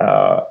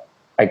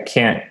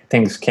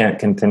 things can't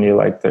continue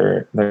like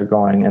they're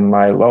going in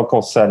my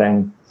local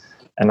setting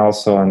and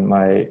also in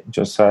my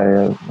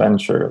Josiah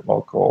Venture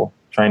local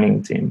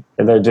training team.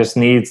 There just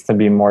needs to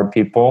be more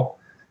people.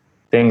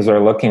 Things are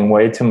looking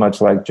way too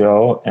much like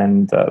Joe,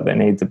 and they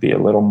need to be a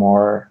little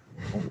more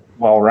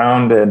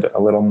well-rounded,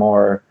 a little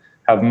more,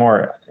 have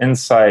more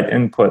insight,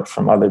 input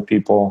from other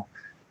people.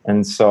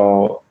 And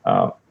so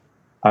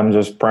I'm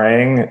just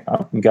praying.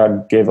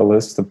 God gave a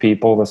list of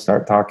people to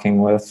start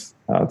talking with,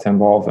 to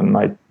involve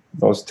in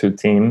those two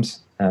teams.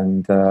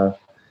 And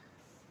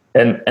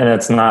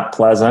it's not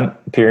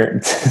pleasant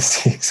period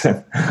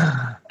season.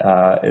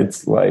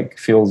 It's like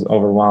feels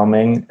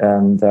overwhelming.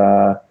 And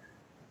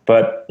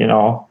but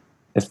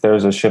if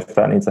there's a shift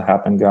that needs to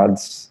happen,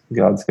 God's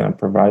going to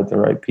provide the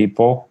right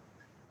people.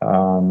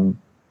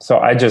 So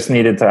I just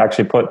needed to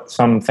actually put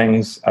some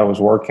things I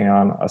was working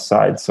on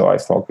aside, so I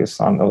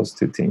focused on those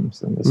two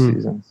teams in this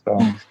season. So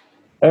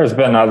there's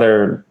been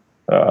other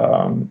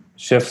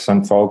shifts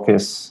in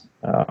focus,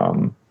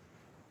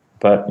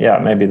 but yeah,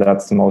 maybe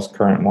that's the most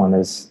current one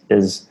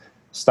is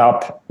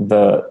stop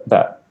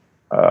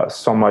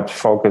so much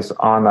focus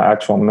on the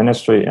actual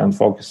ministry and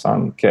focus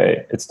on,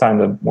 okay, it's time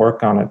to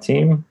work on a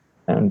team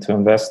and to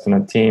invest in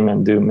a team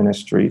and do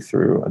ministry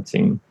through a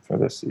team for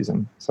this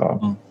season.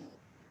 So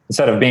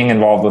instead of being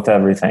involved with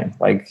everything,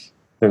 like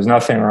there's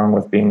nothing wrong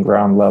with being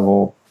ground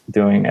level,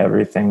 doing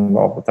everything,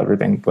 involved with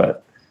everything,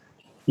 but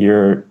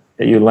you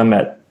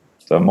limit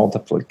the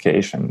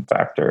multiplication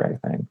factor,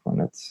 I think, when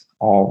it's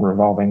all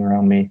revolving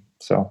around me.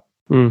 So.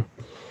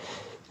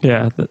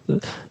 Yeah,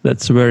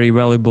 that's very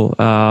valuable.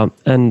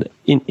 And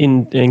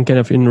in kind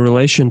of in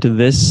relation to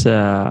this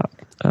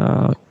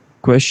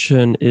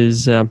question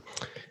is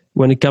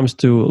when it comes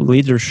to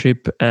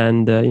leadership,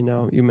 and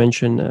you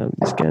mentioned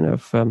this kind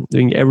of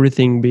doing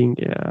everything, being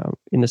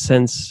in a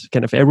sense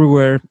kind of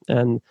everywhere,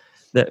 and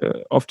that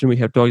often we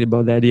have talked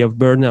about the idea of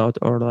burnout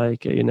or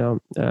like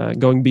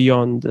going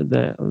beyond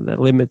the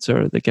limits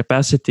or the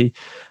capacity.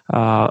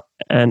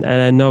 And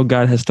I know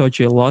God has taught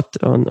you a lot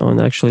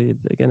on actually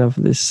the kind of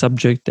this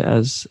subject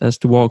as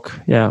to walk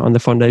on the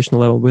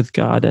foundational level with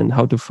God and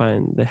how to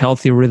find the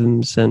healthy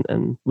rhythms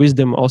and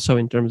wisdom also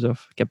in terms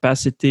of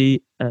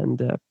capacity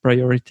and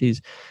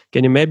priorities.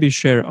 Can you maybe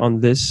share on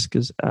this?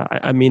 Because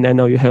I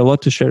know you have a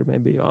lot to share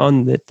maybe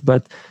on it,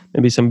 but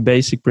maybe some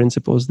basic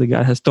principles that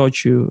God has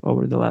taught you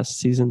over the last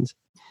seasons.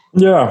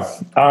 Yeah.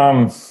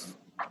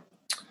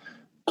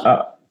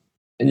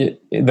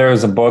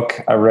 There's a book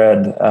I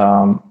read.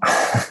 I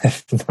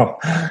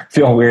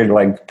feel weird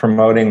like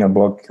promoting a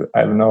book I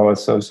have no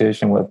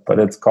association with, but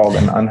it's called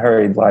An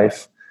Unhurried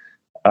Life.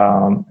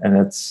 And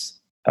it's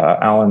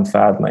Alan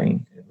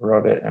Fadling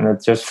wrote it. And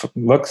it just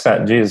looks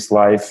at Jesus'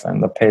 life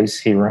and the pace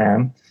he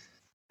ran.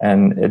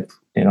 And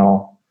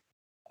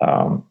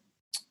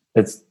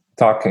it's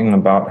talking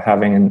about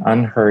having an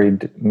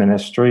unhurried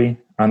ministry,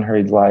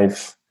 unhurried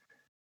life.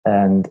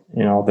 And,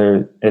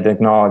 it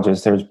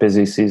acknowledges there's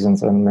busy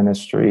seasons in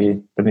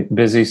ministry,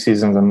 busy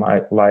seasons in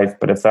my life.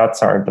 But if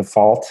that's our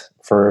default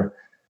for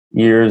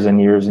years and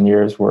years and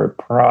years, we're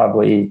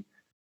probably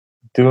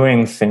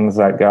doing things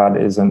that God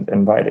isn't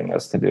inviting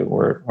us to do.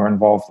 We're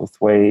involved with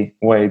way,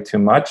 way too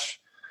much.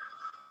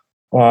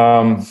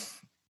 Or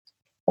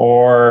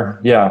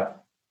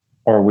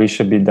we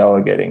should be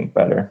delegating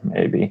better,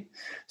 maybe.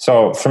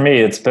 So for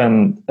me, it's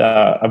been,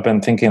 I've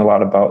been thinking a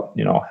lot about,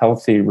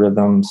 healthy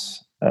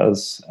rhythms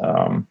as,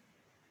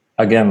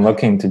 again,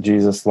 looking to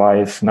Jesus'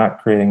 life,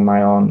 not creating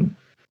my own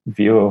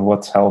view of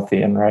what's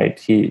healthy and right.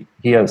 He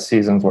has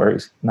seasons where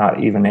he's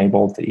not even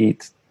able to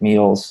eat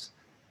meals.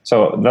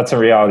 So that's a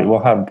reality. We'll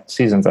have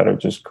seasons that are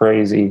just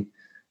crazy,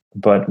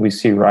 but we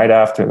see right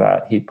after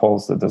that, he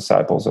pulls the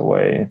disciples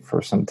away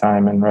for some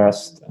time and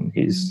rest, and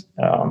he's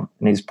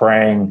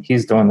praying.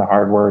 He's doing the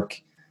hard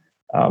work,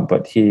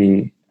 but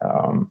he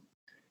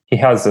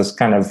has this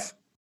kind of,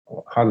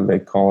 how do they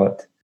call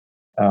it?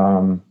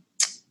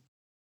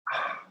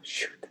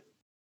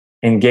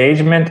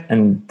 Engagement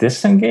and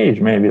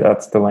disengage. Maybe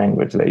that's the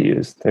language they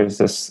use. There's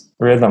this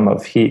rhythm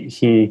of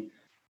he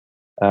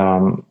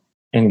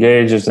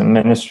engages in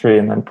ministry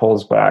and then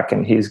pulls back,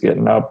 and he's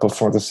getting up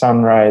before the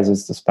sun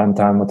rises to spend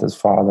time with his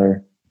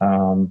Father.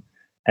 And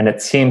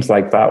it seems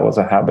like that was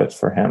a habit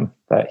for him,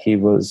 that he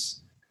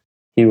was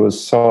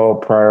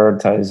so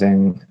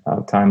prioritizing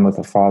time with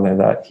the Father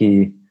that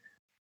he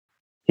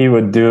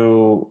would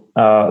do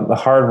the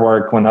hard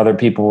work when other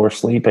people were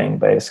sleeping,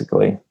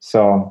 basically.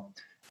 So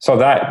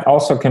that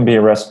also can be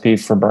a recipe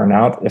for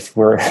burnout if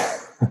we're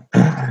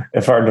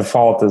if our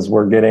default is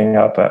we're getting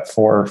up at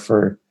 4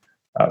 for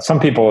some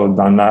people have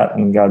done that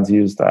and God's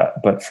used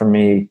that. But for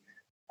me,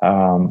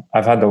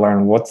 I've had to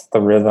learn what's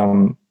the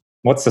rhythm,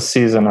 what's the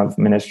season of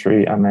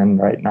ministry I'm in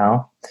right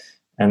now,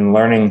 and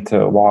learning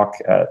to walk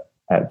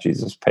at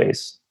Jesus'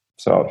 pace.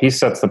 So he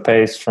sets the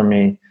pace for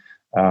me.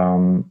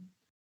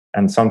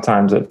 And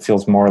sometimes it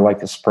feels more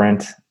like a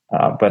sprint,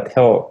 but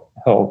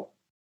he'll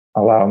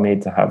allow me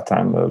to have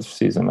time of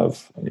season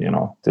of,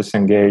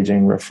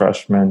 disengaging,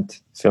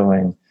 refreshment,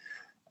 filling.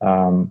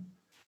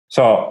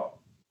 So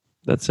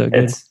that's so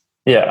good.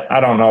 I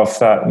don't know if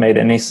that made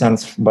any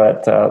sense,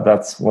 but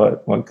that's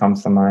what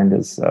comes to mind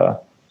is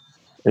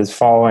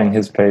following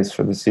his pace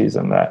for the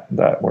season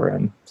that we're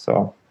in.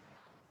 So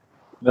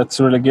that's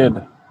really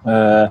good.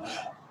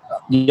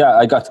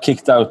 I got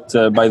kicked out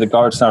by the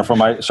guards now from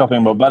my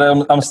shopping mall, but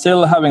I'm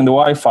still having the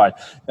Wi-Fi.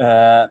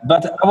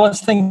 But I was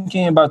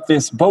thinking about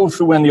this both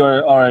when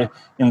you're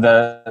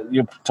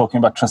talking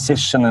about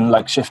transition and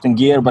like shifting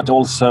gear, but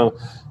also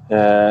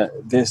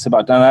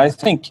and I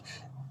think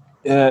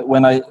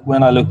when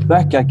I look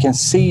back, I can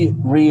see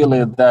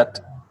really that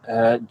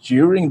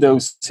during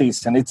those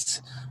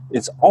seasons,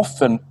 it's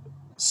often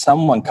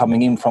someone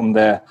coming in from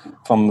the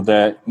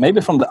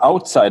maybe from the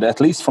outside, at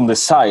least from the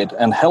side,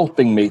 and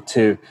helping me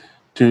to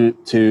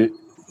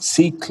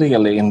see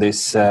clearly in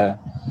this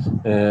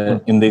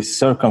in these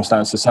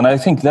circumstances. And I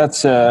think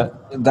that's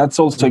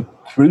also a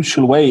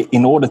crucial way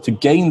in order to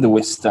gain the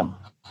wisdom,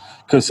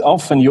 because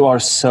often you are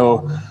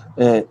so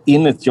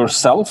in it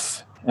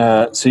yourself,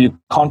 so you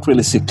can't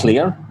really see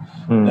clear.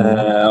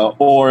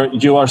 Or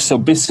you are so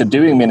busy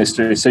doing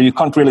ministry, so you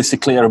can't really see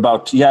clear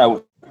about,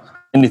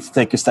 I need to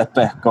take a step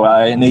back, or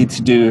I need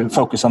to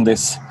focus on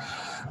this.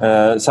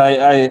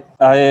 So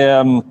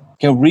I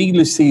can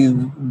really see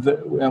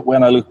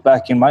when I look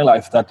back in my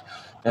life that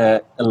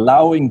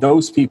allowing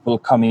those people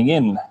coming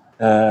in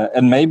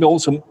and maybe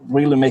also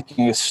really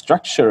making a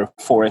structure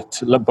for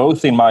it,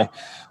 both in my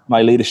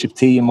leadership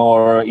team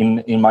or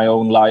in my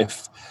own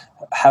life,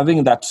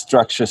 having that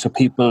structure so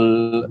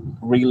people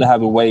really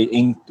have a way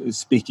in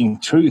speaking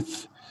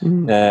truth.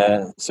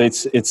 So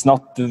it's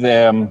not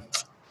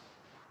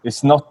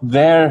it's not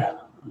their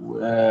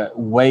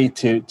way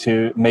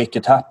to make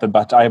it happen,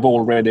 but I've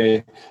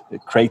already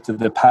created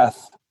the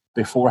path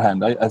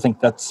beforehand. I think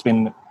that's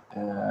been,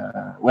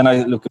 when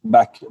I look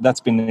back,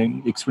 that's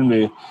been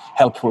extremely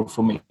helpful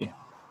for me.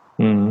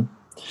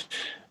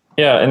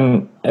 Yeah,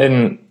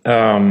 and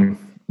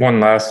one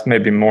last,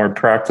 maybe more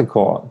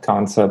practical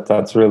concept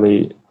that's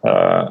really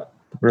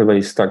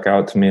stuck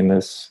out to me in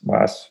this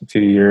last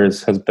few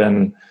years has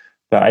been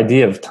the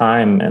idea of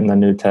time in the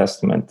New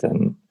Testament.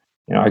 And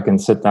I can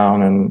sit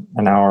down in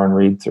an hour and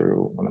read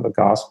through one of the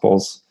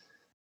Gospels,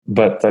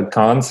 but the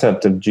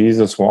concept of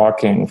Jesus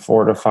walking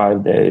 4 to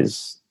 5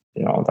 days,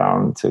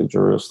 down to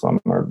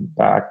Jerusalem or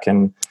back,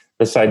 and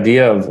this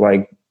idea of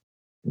like,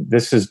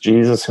 this is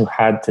Jesus who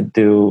had to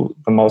do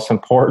the most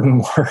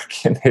important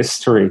work in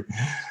history.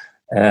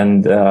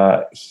 And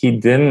he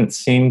didn't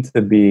seem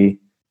to be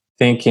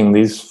thinking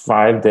these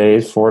 5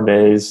 days, 4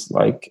 days,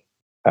 like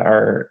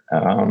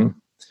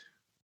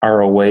are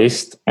a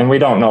waste. And we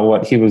don't know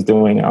what he was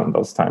doing on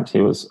those times.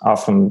 He was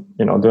often,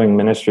 doing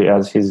ministry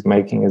as he's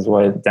making his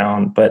way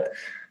down. But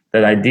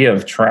that idea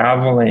of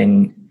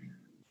traveling,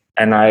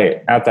 and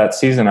at that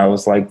season, I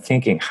was like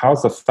thinking,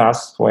 how's the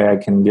fastest way I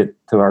can get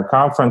to our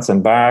conference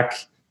and back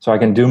so I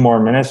can do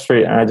more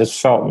ministry? And I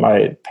just felt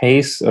my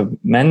pace of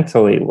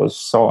mentally was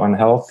so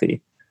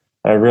unhealthy.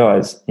 I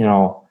realized,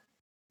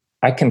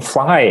 I can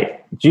fly.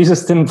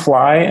 Jesus didn't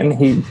fly, and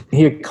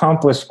he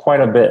accomplished quite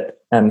a bit.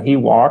 And he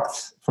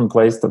walked from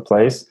place to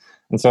place.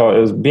 And so it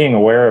was being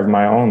aware of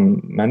my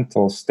own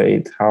mental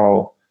state,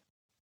 how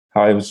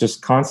I was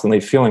just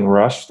constantly feeling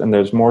rushed, and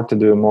there's more to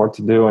do.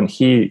 And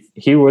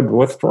he would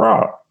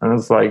withdraw. And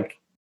it's like,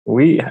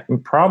 we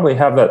probably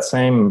have that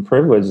same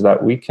privilege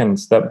that we can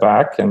step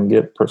back and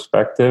get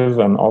perspective,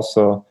 and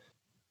also,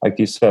 like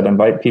you said,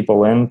 invite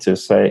people in to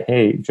say,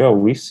 hey, Joe,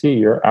 we see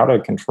you're out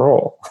of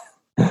control.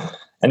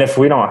 And if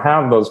we don't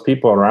have those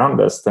people around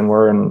us, then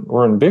we're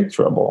in big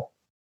trouble.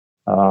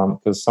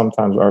 Because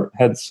sometimes our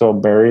head's so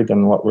buried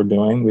in what we're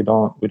doing, we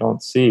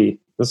don't see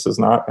this is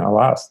not going to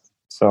last.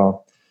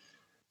 So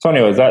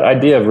anyways, that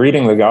idea of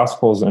reading the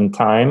Gospels in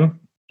time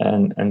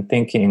and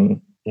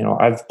thinking,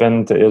 I've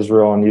been to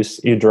Israel, and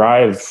you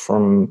drive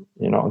from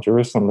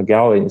Jerusalem to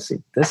Galilee, and you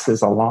see this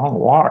is a long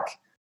walk,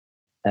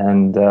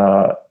 and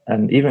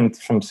even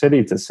from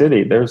city to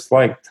city, there's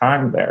like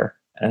time there,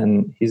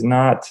 and he's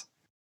not,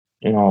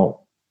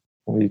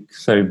 we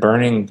say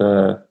burning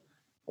the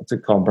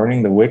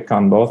wick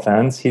on both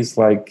ends. He's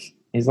like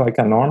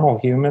a normal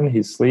human.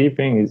 He's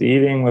sleeping, he's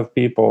eating with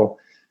people.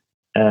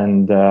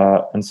 And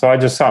so I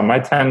just saw my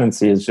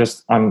tendency is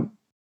just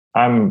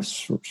I'm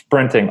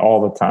sprinting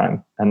all the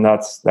time, and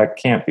that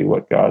can't be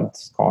what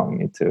God's calling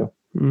me to.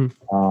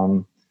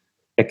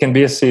 It can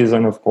be a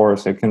season, of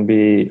course. It can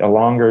be a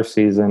longer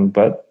season,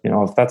 but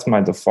if that's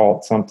my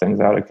default, something's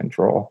out of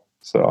control.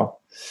 So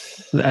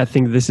I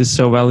think this is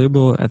so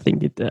valuable.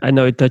 I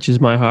know it touches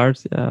my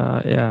heart.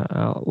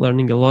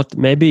 Learning a lot.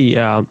 Maybe,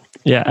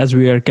 as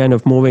we are kind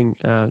of moving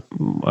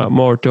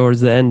more towards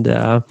the end,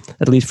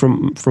 at least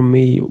from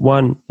me,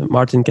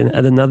 Martin can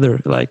add another,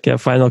 like a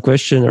final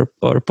question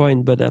or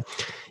point. But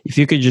if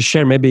you could just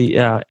share maybe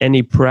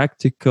any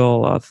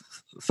practical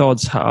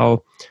thoughts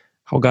how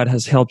God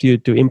has helped you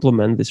to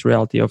implement this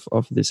reality of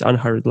this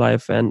unhurried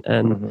life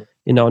and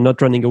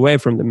not running away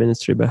from the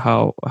ministry, but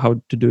how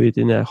to do it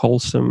in a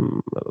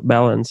wholesome,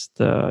 balanced,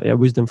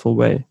 wisdomful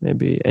way.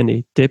 Maybe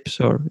any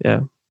tips or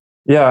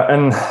Yeah,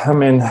 and I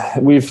mean,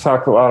 we've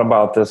talked a lot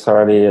about this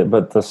already,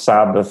 but the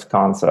Sabbath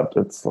concept,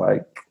 it's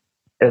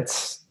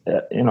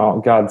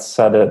God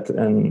said it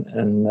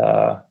in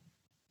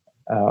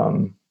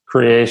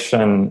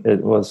creation.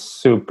 It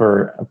was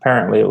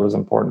apparently it was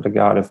important to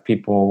God if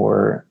people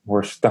were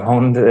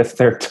stoned if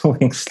they're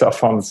doing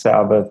stuff on the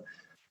Sabbath.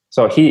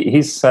 So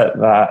he set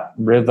that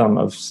rhythm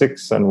of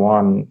 6 and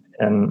 1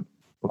 in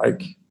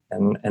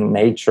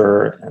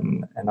nature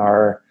and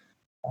our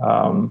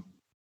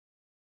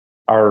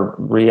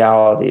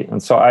reality.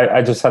 And so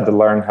I just had to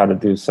learn how to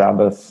do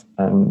Sabbath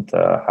and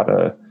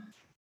how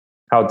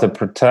to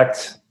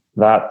protect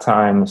that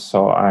time.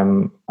 So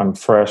I'm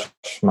fresh.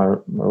 My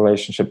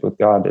relationship with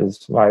God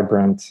is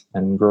vibrant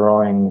and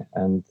growing.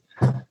 And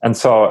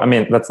so, I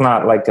mean, that's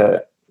not like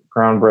a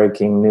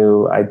groundbreaking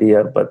new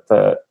idea, but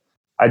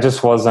I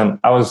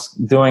was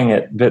doing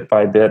it bit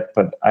by bit,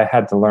 but I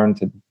had to learn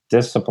to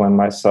discipline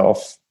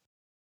myself.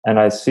 And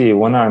I see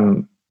when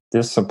I'm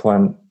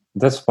discipline's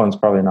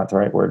probably not the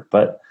right word,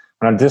 but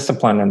when I'm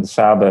disciplined in the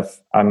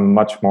Sabbath, I'm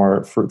much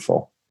more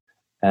fruitful.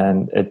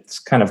 And it's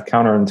kind of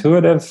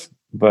counterintuitive,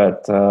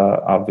 but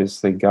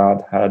obviously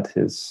God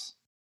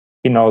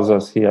he knows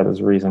us, he had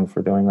his reason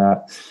for doing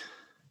that.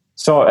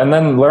 So, and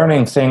then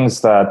learning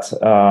things that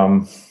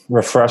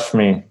refresh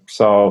me.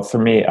 So for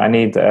me, I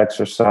need to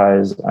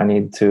exercise. I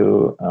need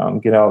to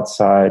get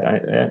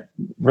outside.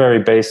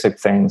 Very basic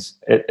things.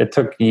 It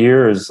took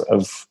years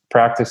of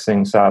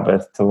practicing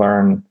Sabbath to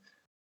learn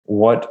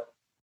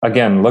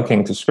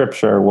looking to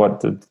Scripture,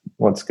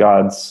 what's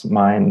God's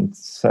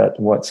mindset,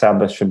 what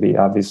Sabbath should be.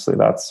 Obviously,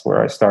 that's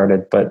where I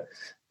started. But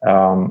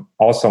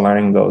also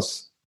learning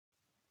those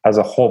as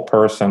a whole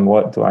person,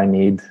 what do I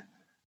need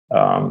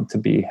to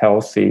be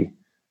healthy?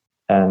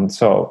 And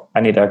so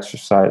I need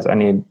exercise.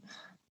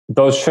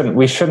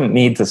 We shouldn't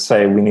need to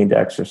say we need to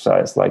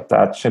exercise. Like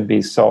that should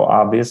be so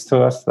obvious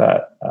to us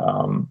that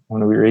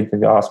when we read the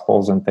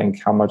Gospels and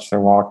think how much they're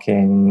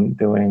walking,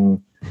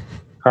 doing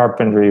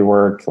carpentry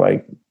work,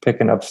 like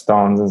picking up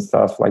stones and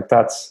stuff, like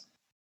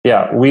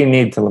we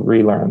need to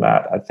relearn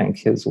that. I think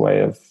his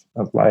way of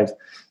life.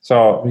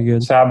 So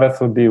Sabbath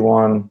would be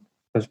one.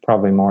 There's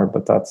probably more,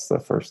 but that's the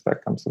first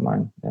that comes to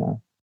mind.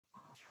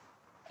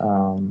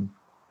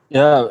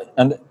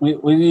 And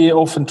we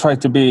often try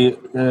to be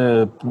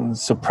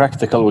so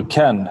practical we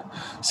can.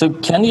 So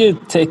can you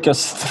take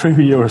us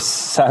through your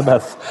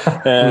Sabbath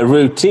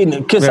routine?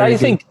 Because I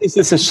think this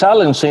is a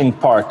challenging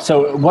part.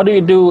 So what do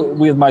you do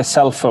with my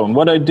cell phone?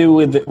 What I do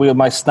with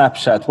my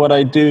Snapchat? What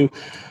I do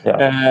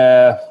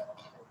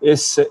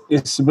is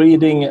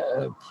reading.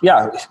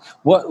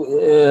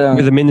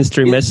 With the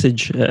ministry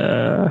message.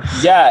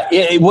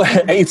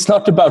 It's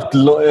not about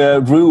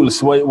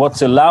rules.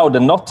 What's allowed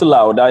and not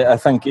allowed. I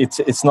think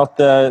it's not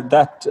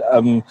that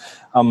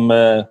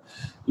I'm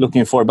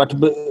looking for. But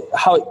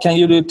how can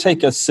you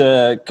take us?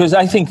 Because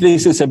I think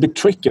this is a bit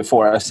tricky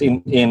for us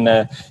in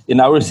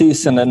our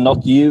season and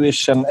not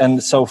Jewish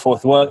and so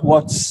forth.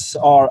 What's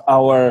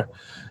our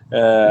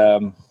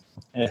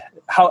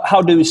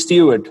how do we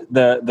steward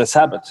the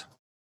Sabbath?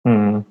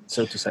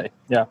 So to say,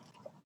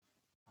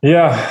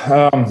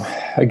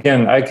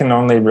 again, I can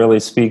only really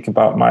speak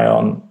about my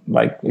own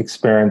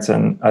experience,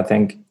 and I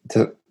think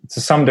to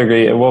some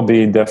degree it will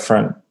be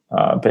different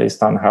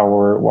based on how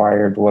we're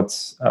wired,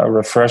 what's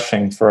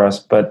refreshing for us.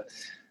 But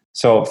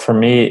so for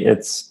me,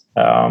 it's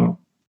I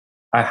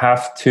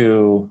have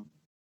to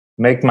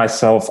make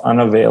myself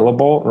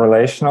unavailable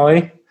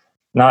relationally.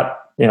 Not,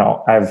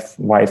 I have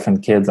wife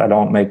and kids. I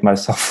don't make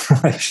myself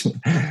relational.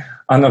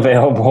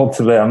 unavailable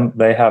to them.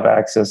 They have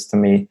access to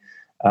me.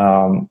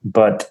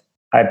 But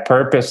I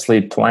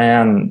purposely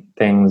plan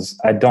things.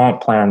 I don't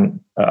plan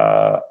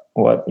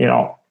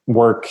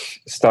work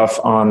stuff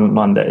on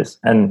Mondays.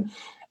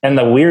 And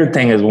the weird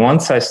thing is,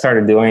 once I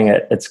started doing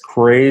it, it's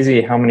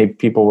crazy how many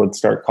people would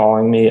start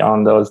calling me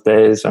on those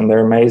days, and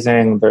they're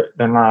amazing.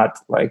 They're not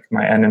like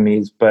my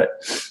enemies,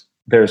 but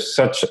there's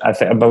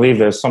I believe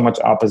there's so much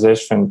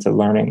opposition to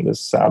learning this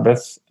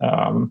Sabbath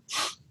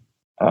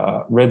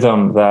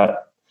rhythm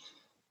that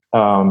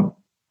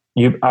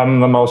I'm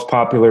the most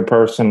popular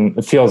person,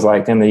 it feels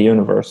like, in the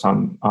universe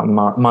on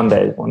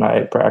Monday when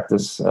I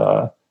practice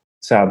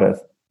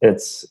Sabbath.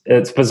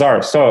 It's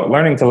bizarre. So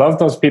learning to love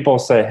those people,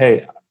 say,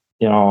 hey,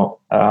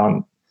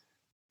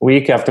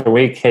 week after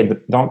week, hey,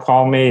 don't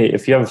call me.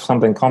 If you have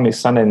something, call me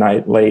Sunday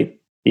night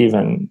late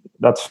even.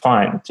 That's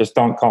fine. Just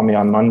don't call me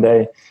on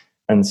Monday.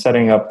 And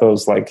setting up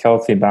those like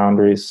healthy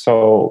boundaries.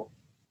 So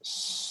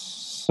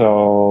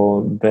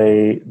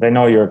they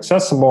know you're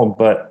accessible,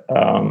 but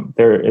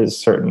there is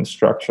certain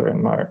structure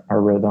in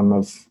our rhythm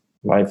of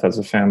life as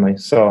a family.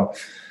 So,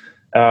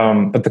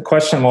 but the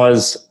question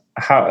was,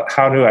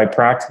 how do I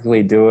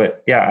practically do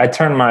it? Yeah, I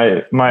turn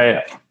I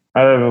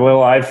have a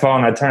little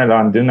iPhone. I turn it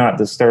on Do Not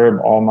Disturb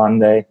all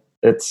Monday.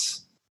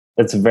 It's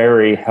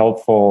very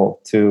helpful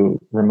to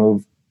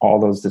remove all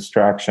those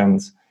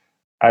distractions.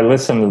 I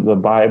listen to the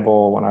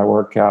Bible when I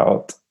work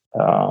out,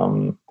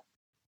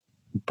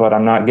 but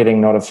I'm not getting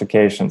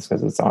notifications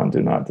because it's on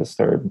Do Not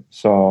Disturb.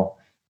 So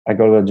I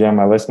go to the gym,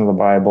 I listen to the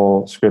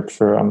Bible,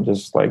 scripture. I'm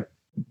just like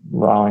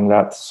allowing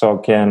that to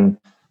soak in.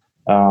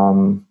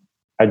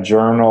 I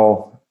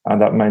journal.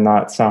 That may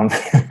not sound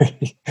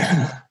very,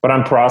 but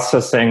I'm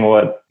processing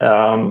what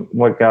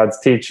God's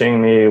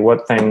teaching me,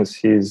 what things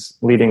He's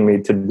leading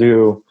me to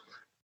do,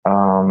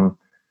 and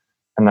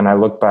then I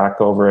look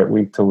back over it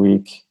week to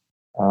week.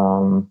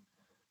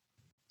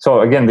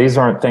 So again, these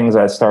aren't things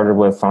I started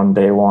with on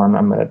day one.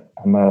 I'm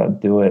gonna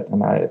do it,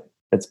 and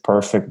it's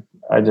perfect.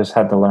 I just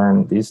had to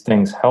learn these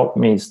things help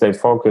me stay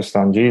focused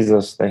on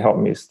Jesus. They help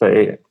me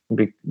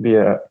be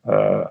a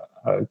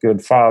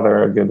good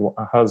father, a good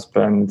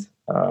husband.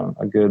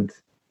 A good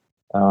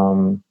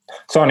so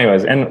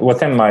anyways, and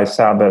within my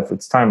Sabbath,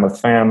 it's time with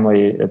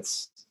family,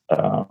 it's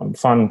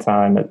fun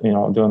time,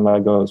 doing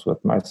Legos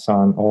with my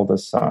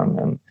oldest son,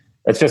 and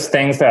it's just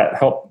things that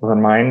help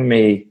remind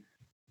me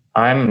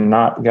I'm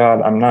not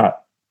God. I'm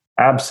not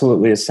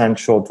absolutely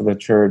essential to the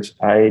church.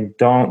 I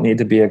don't need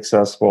to be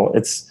accessible.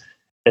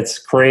 It's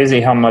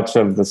crazy how much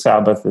of the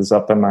Sabbath is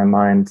up in my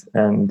mind,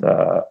 and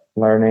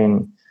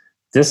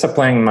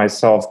disciplining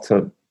myself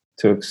to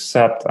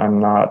accept I'm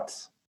not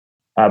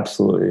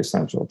absolutely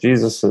essential.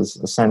 Jesus is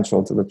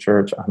essential to the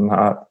church. I'm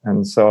not.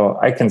 And so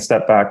I can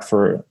step back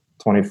for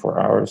 24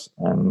 hours.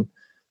 And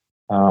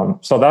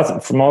so that's,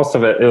 for most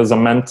of it, it was a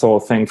mental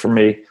thing for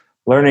me,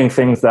 learning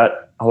things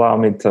that allow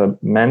me to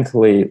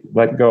mentally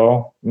let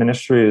go.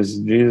 Ministry is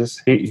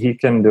Jesus. He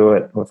can do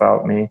it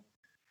without me.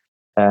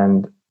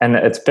 And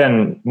it's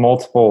been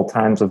multiple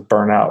times of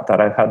burnout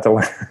that I've had to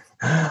learn.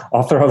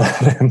 I'll throw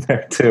that in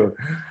there too.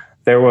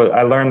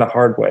 I learned the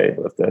hard way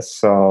with this.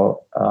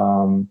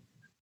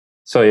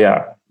 So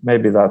yeah,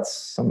 maybe that's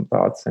some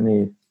thoughts.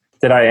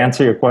 Did I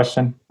answer your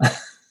question?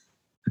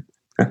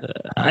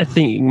 I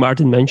think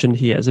Martin mentioned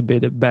he has a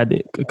bit of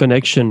bad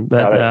connection,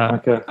 but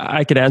okay.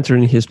 I could answer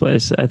in his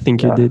place. I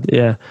think you did.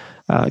 Yeah.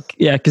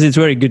 Because it's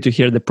very good to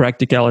hear the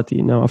practicality.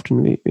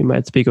 Often we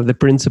might speak of the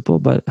principle,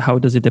 but how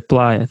does it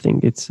apply? I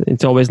think it's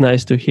always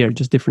nice to hear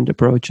just different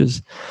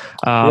approaches.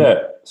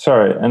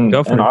 Sorry. And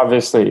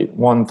obviously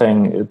one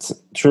thing, it's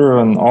true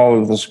in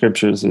all of the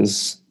scriptures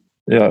is,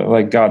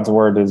 like God's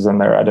word is in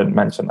there. I didn't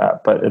mention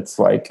that, but it's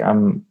like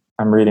I'm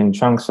reading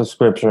chunks of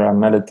scripture. I'm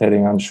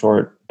meditating on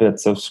short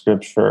bits of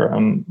scripture.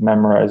 I'm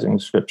memorizing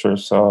scripture.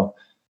 So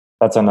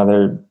that's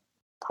another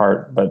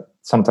part, but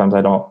sometimes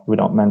we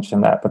don't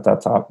mention that, but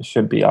it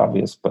should be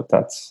obvious, but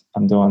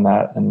I'm doing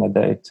that in the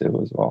day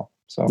too as well.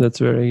 So that's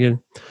very good.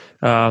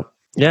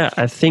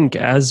 I think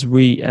as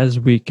we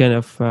kind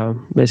of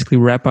basically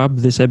wrap up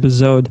this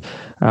episode,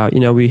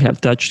 we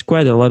have touched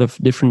quite a lot of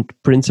different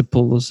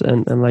principles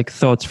and like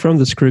thoughts from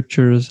the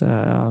scriptures,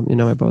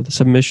 about the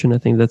submission. I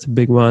think that's a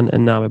big one.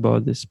 And now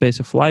about the space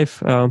of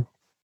life.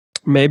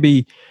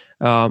 Maybe,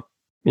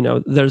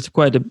 there's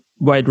quite a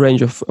wide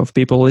range of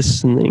people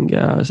listening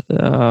us,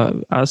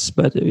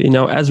 but,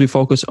 as we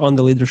focus on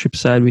the leadership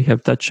side, we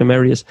have touched some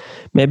areas.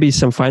 Maybe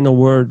some final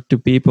word to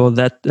people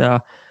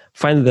that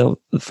find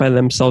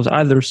themselves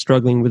either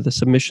struggling with the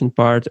submission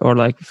part or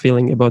like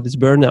feeling about this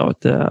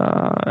burnout,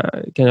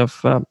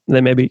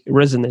 they maybe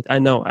resonate. I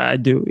know I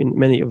do in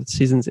many of the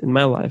seasons in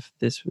my life,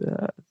 these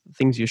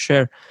things you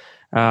share.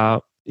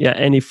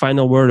 Any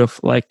final word of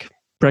like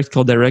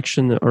practical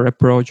direction or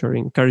approach or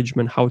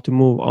encouragement, how to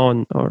move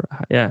on, or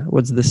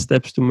what's the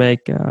steps to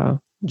make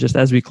just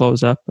as we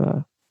close up?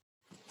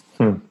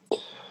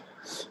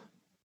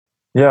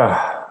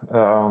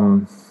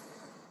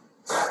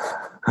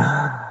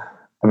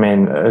 I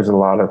mean, there's a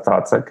lot of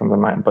thoughts that come to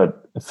mind,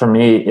 but for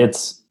me,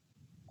 it's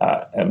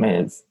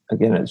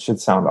again, it should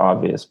sound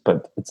obvious,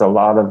 but it's a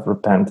lot of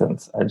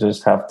repentance. I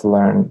just have to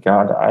learn,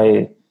 God,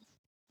 I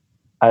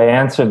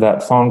answered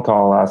that phone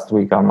call last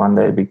week on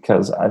Monday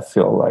because I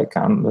feel like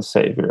I'm the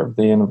savior of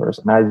the universe.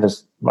 And I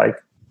just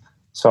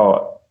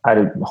so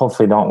I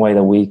hopefully don't wait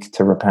a week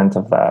to repent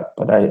of that.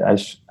 But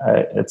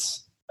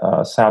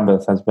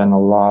Sabbath has been a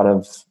lot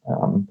of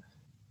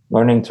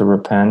learning to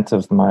repent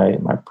of my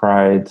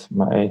pride,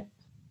 my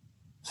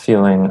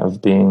feeling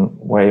of being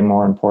way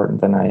more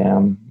important than I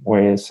am,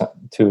 way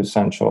too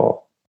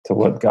essential to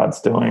what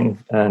God's doing.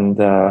 And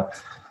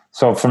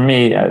so for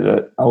me,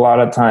 a lot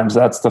of times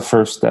that's the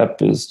first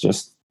step, is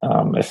just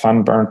if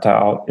I'm burnt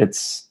out,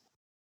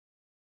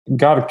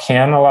 God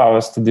can allow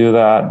us to do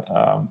that.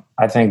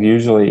 I think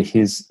usually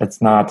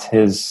it's not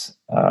his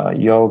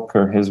yoke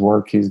or his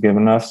work he's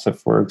given us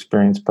if we're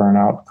experiencing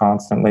burnout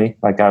constantly,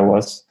 like I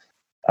was.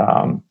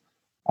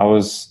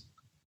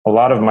 A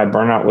lot of my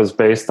burnout was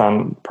based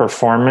on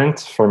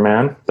performance for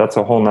man. That's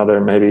a whole nother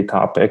maybe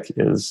topic,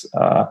 is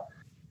I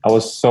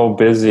was so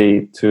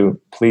busy to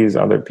please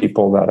other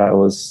people that I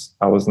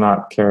was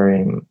not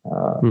carrying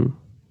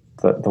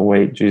the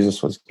weight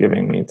Jesus was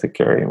giving me to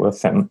carry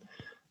with him.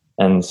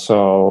 And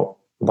so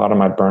a lot of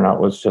my burnout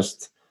was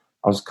just,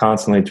 I was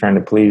constantly trying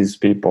to please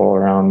people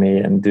around me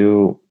and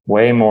do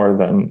way more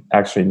than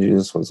actually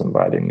Jesus was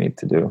inviting me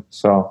to do.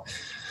 So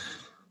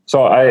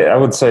I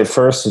would say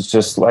first is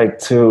just like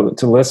to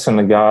listen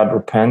to God,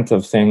 repent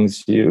of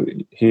things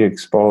he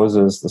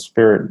exposes. The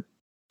Spirit,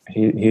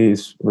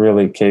 he's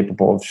really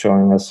capable of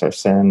showing us our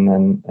sin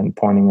and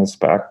pointing us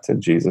back to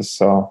Jesus.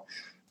 So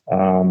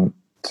the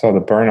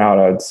burnout,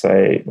 I'd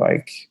say,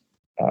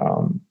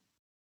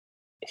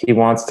 he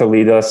wants to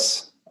lead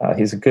us.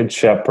 He's a good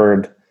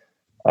shepherd.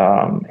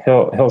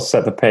 He'll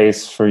set the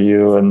pace for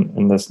you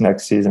in this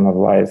next season of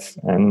life,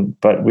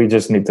 but we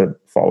just need to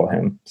follow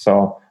him.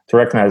 So to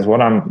recognize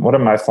what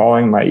am I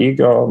following? My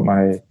ego,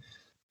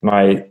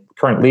 my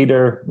current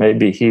leader.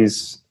 Maybe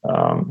he's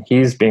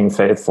being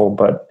faithful,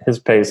 but his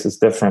pace is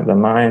different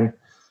than mine.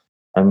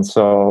 And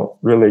so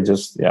really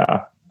just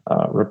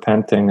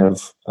repenting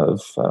of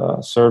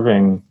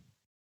serving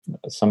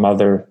some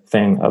other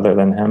thing other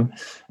than him.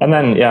 And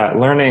then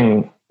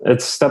learning.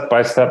 It's step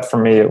by step for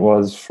me. It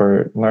was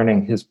for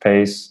learning his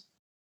pace,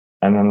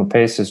 and then the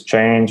pace has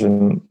changed,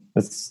 and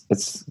it's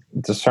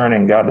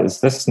discerning, God, is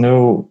this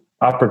new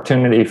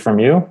opportunity from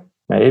you?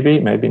 Maybe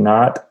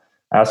not.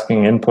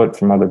 Asking input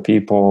from other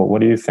people.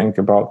 What do you think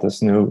about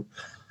this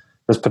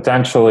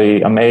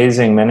potentially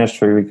amazing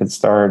ministry we could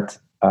start?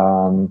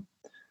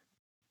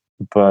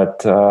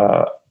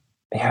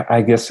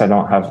 I guess I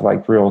don't have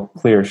real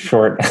clear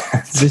short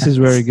answers. This is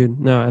very good.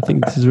 No, I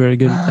think this is very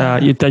good.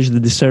 You touched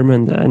the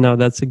discernment. I know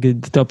that's a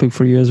good topic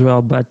for you as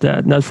well, but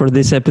not for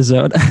this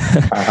episode.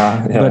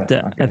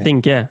 Okay. I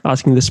think,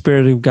 asking the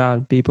Spirit of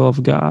God, people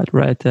of God,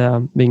 right?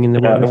 Being in the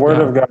Word of God. The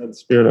Word of God, the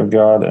Spirit of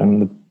God,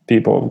 and the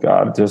people of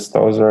God. Just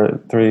those are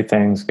three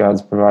things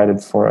God's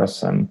provided for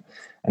us, and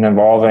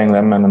involving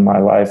them in my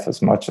life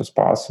as much as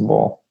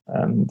possible.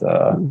 And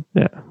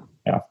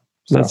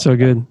that's so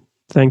good.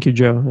 Thank you,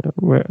 Joe.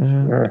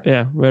 Sure.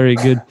 Yeah, very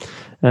good.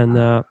 And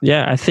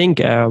I think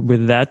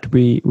with that,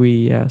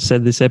 we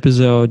set this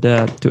episode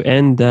to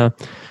end.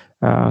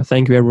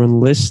 Thank you,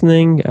 everyone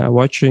listening,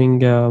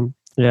 watching.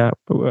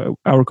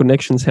 Our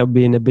connections have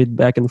been a bit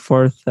back and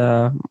forth.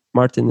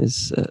 Martin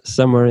is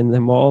somewhere in the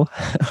mall.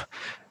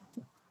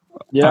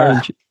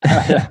 Yeah,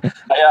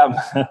 I am.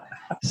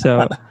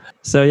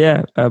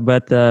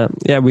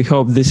 We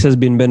hope this has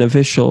been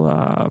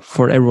beneficial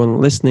for everyone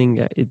listening.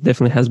 It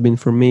definitely has been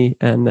for me.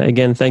 And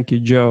again, thank you,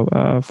 Joe,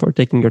 for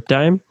taking your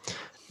time.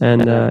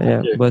 And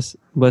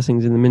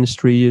blessings in the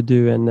ministry you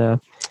do.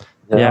 And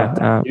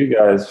thank you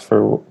guys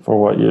for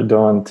what you're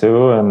doing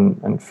too,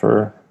 and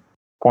for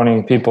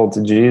pointing people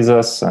to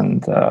Jesus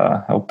and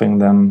helping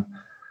them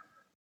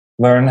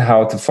learn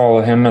how to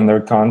follow him in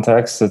their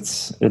context.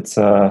 It's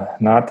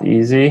not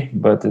easy,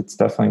 but it's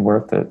definitely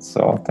worth it.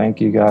 So thank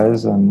you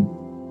guys. And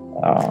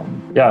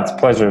it's a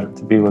pleasure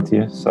to be with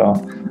you. So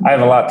I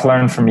have a lot to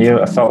learn from you.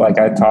 I felt like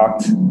I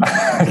talked.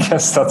 I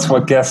guess that's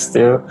what guests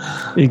do.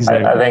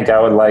 Exactly. I think I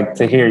would like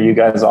to hear you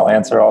guys all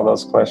answer all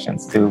those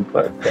questions too.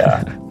 But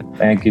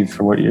thank you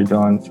for what you're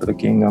doing for the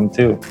kingdom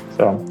too.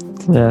 So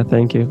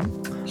thank you.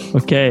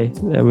 Okay,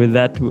 with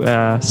that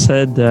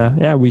said,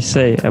 we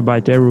say bye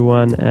to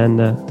everyone,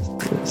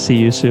 and see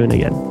you soon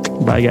again.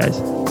 Bye,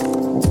 guys.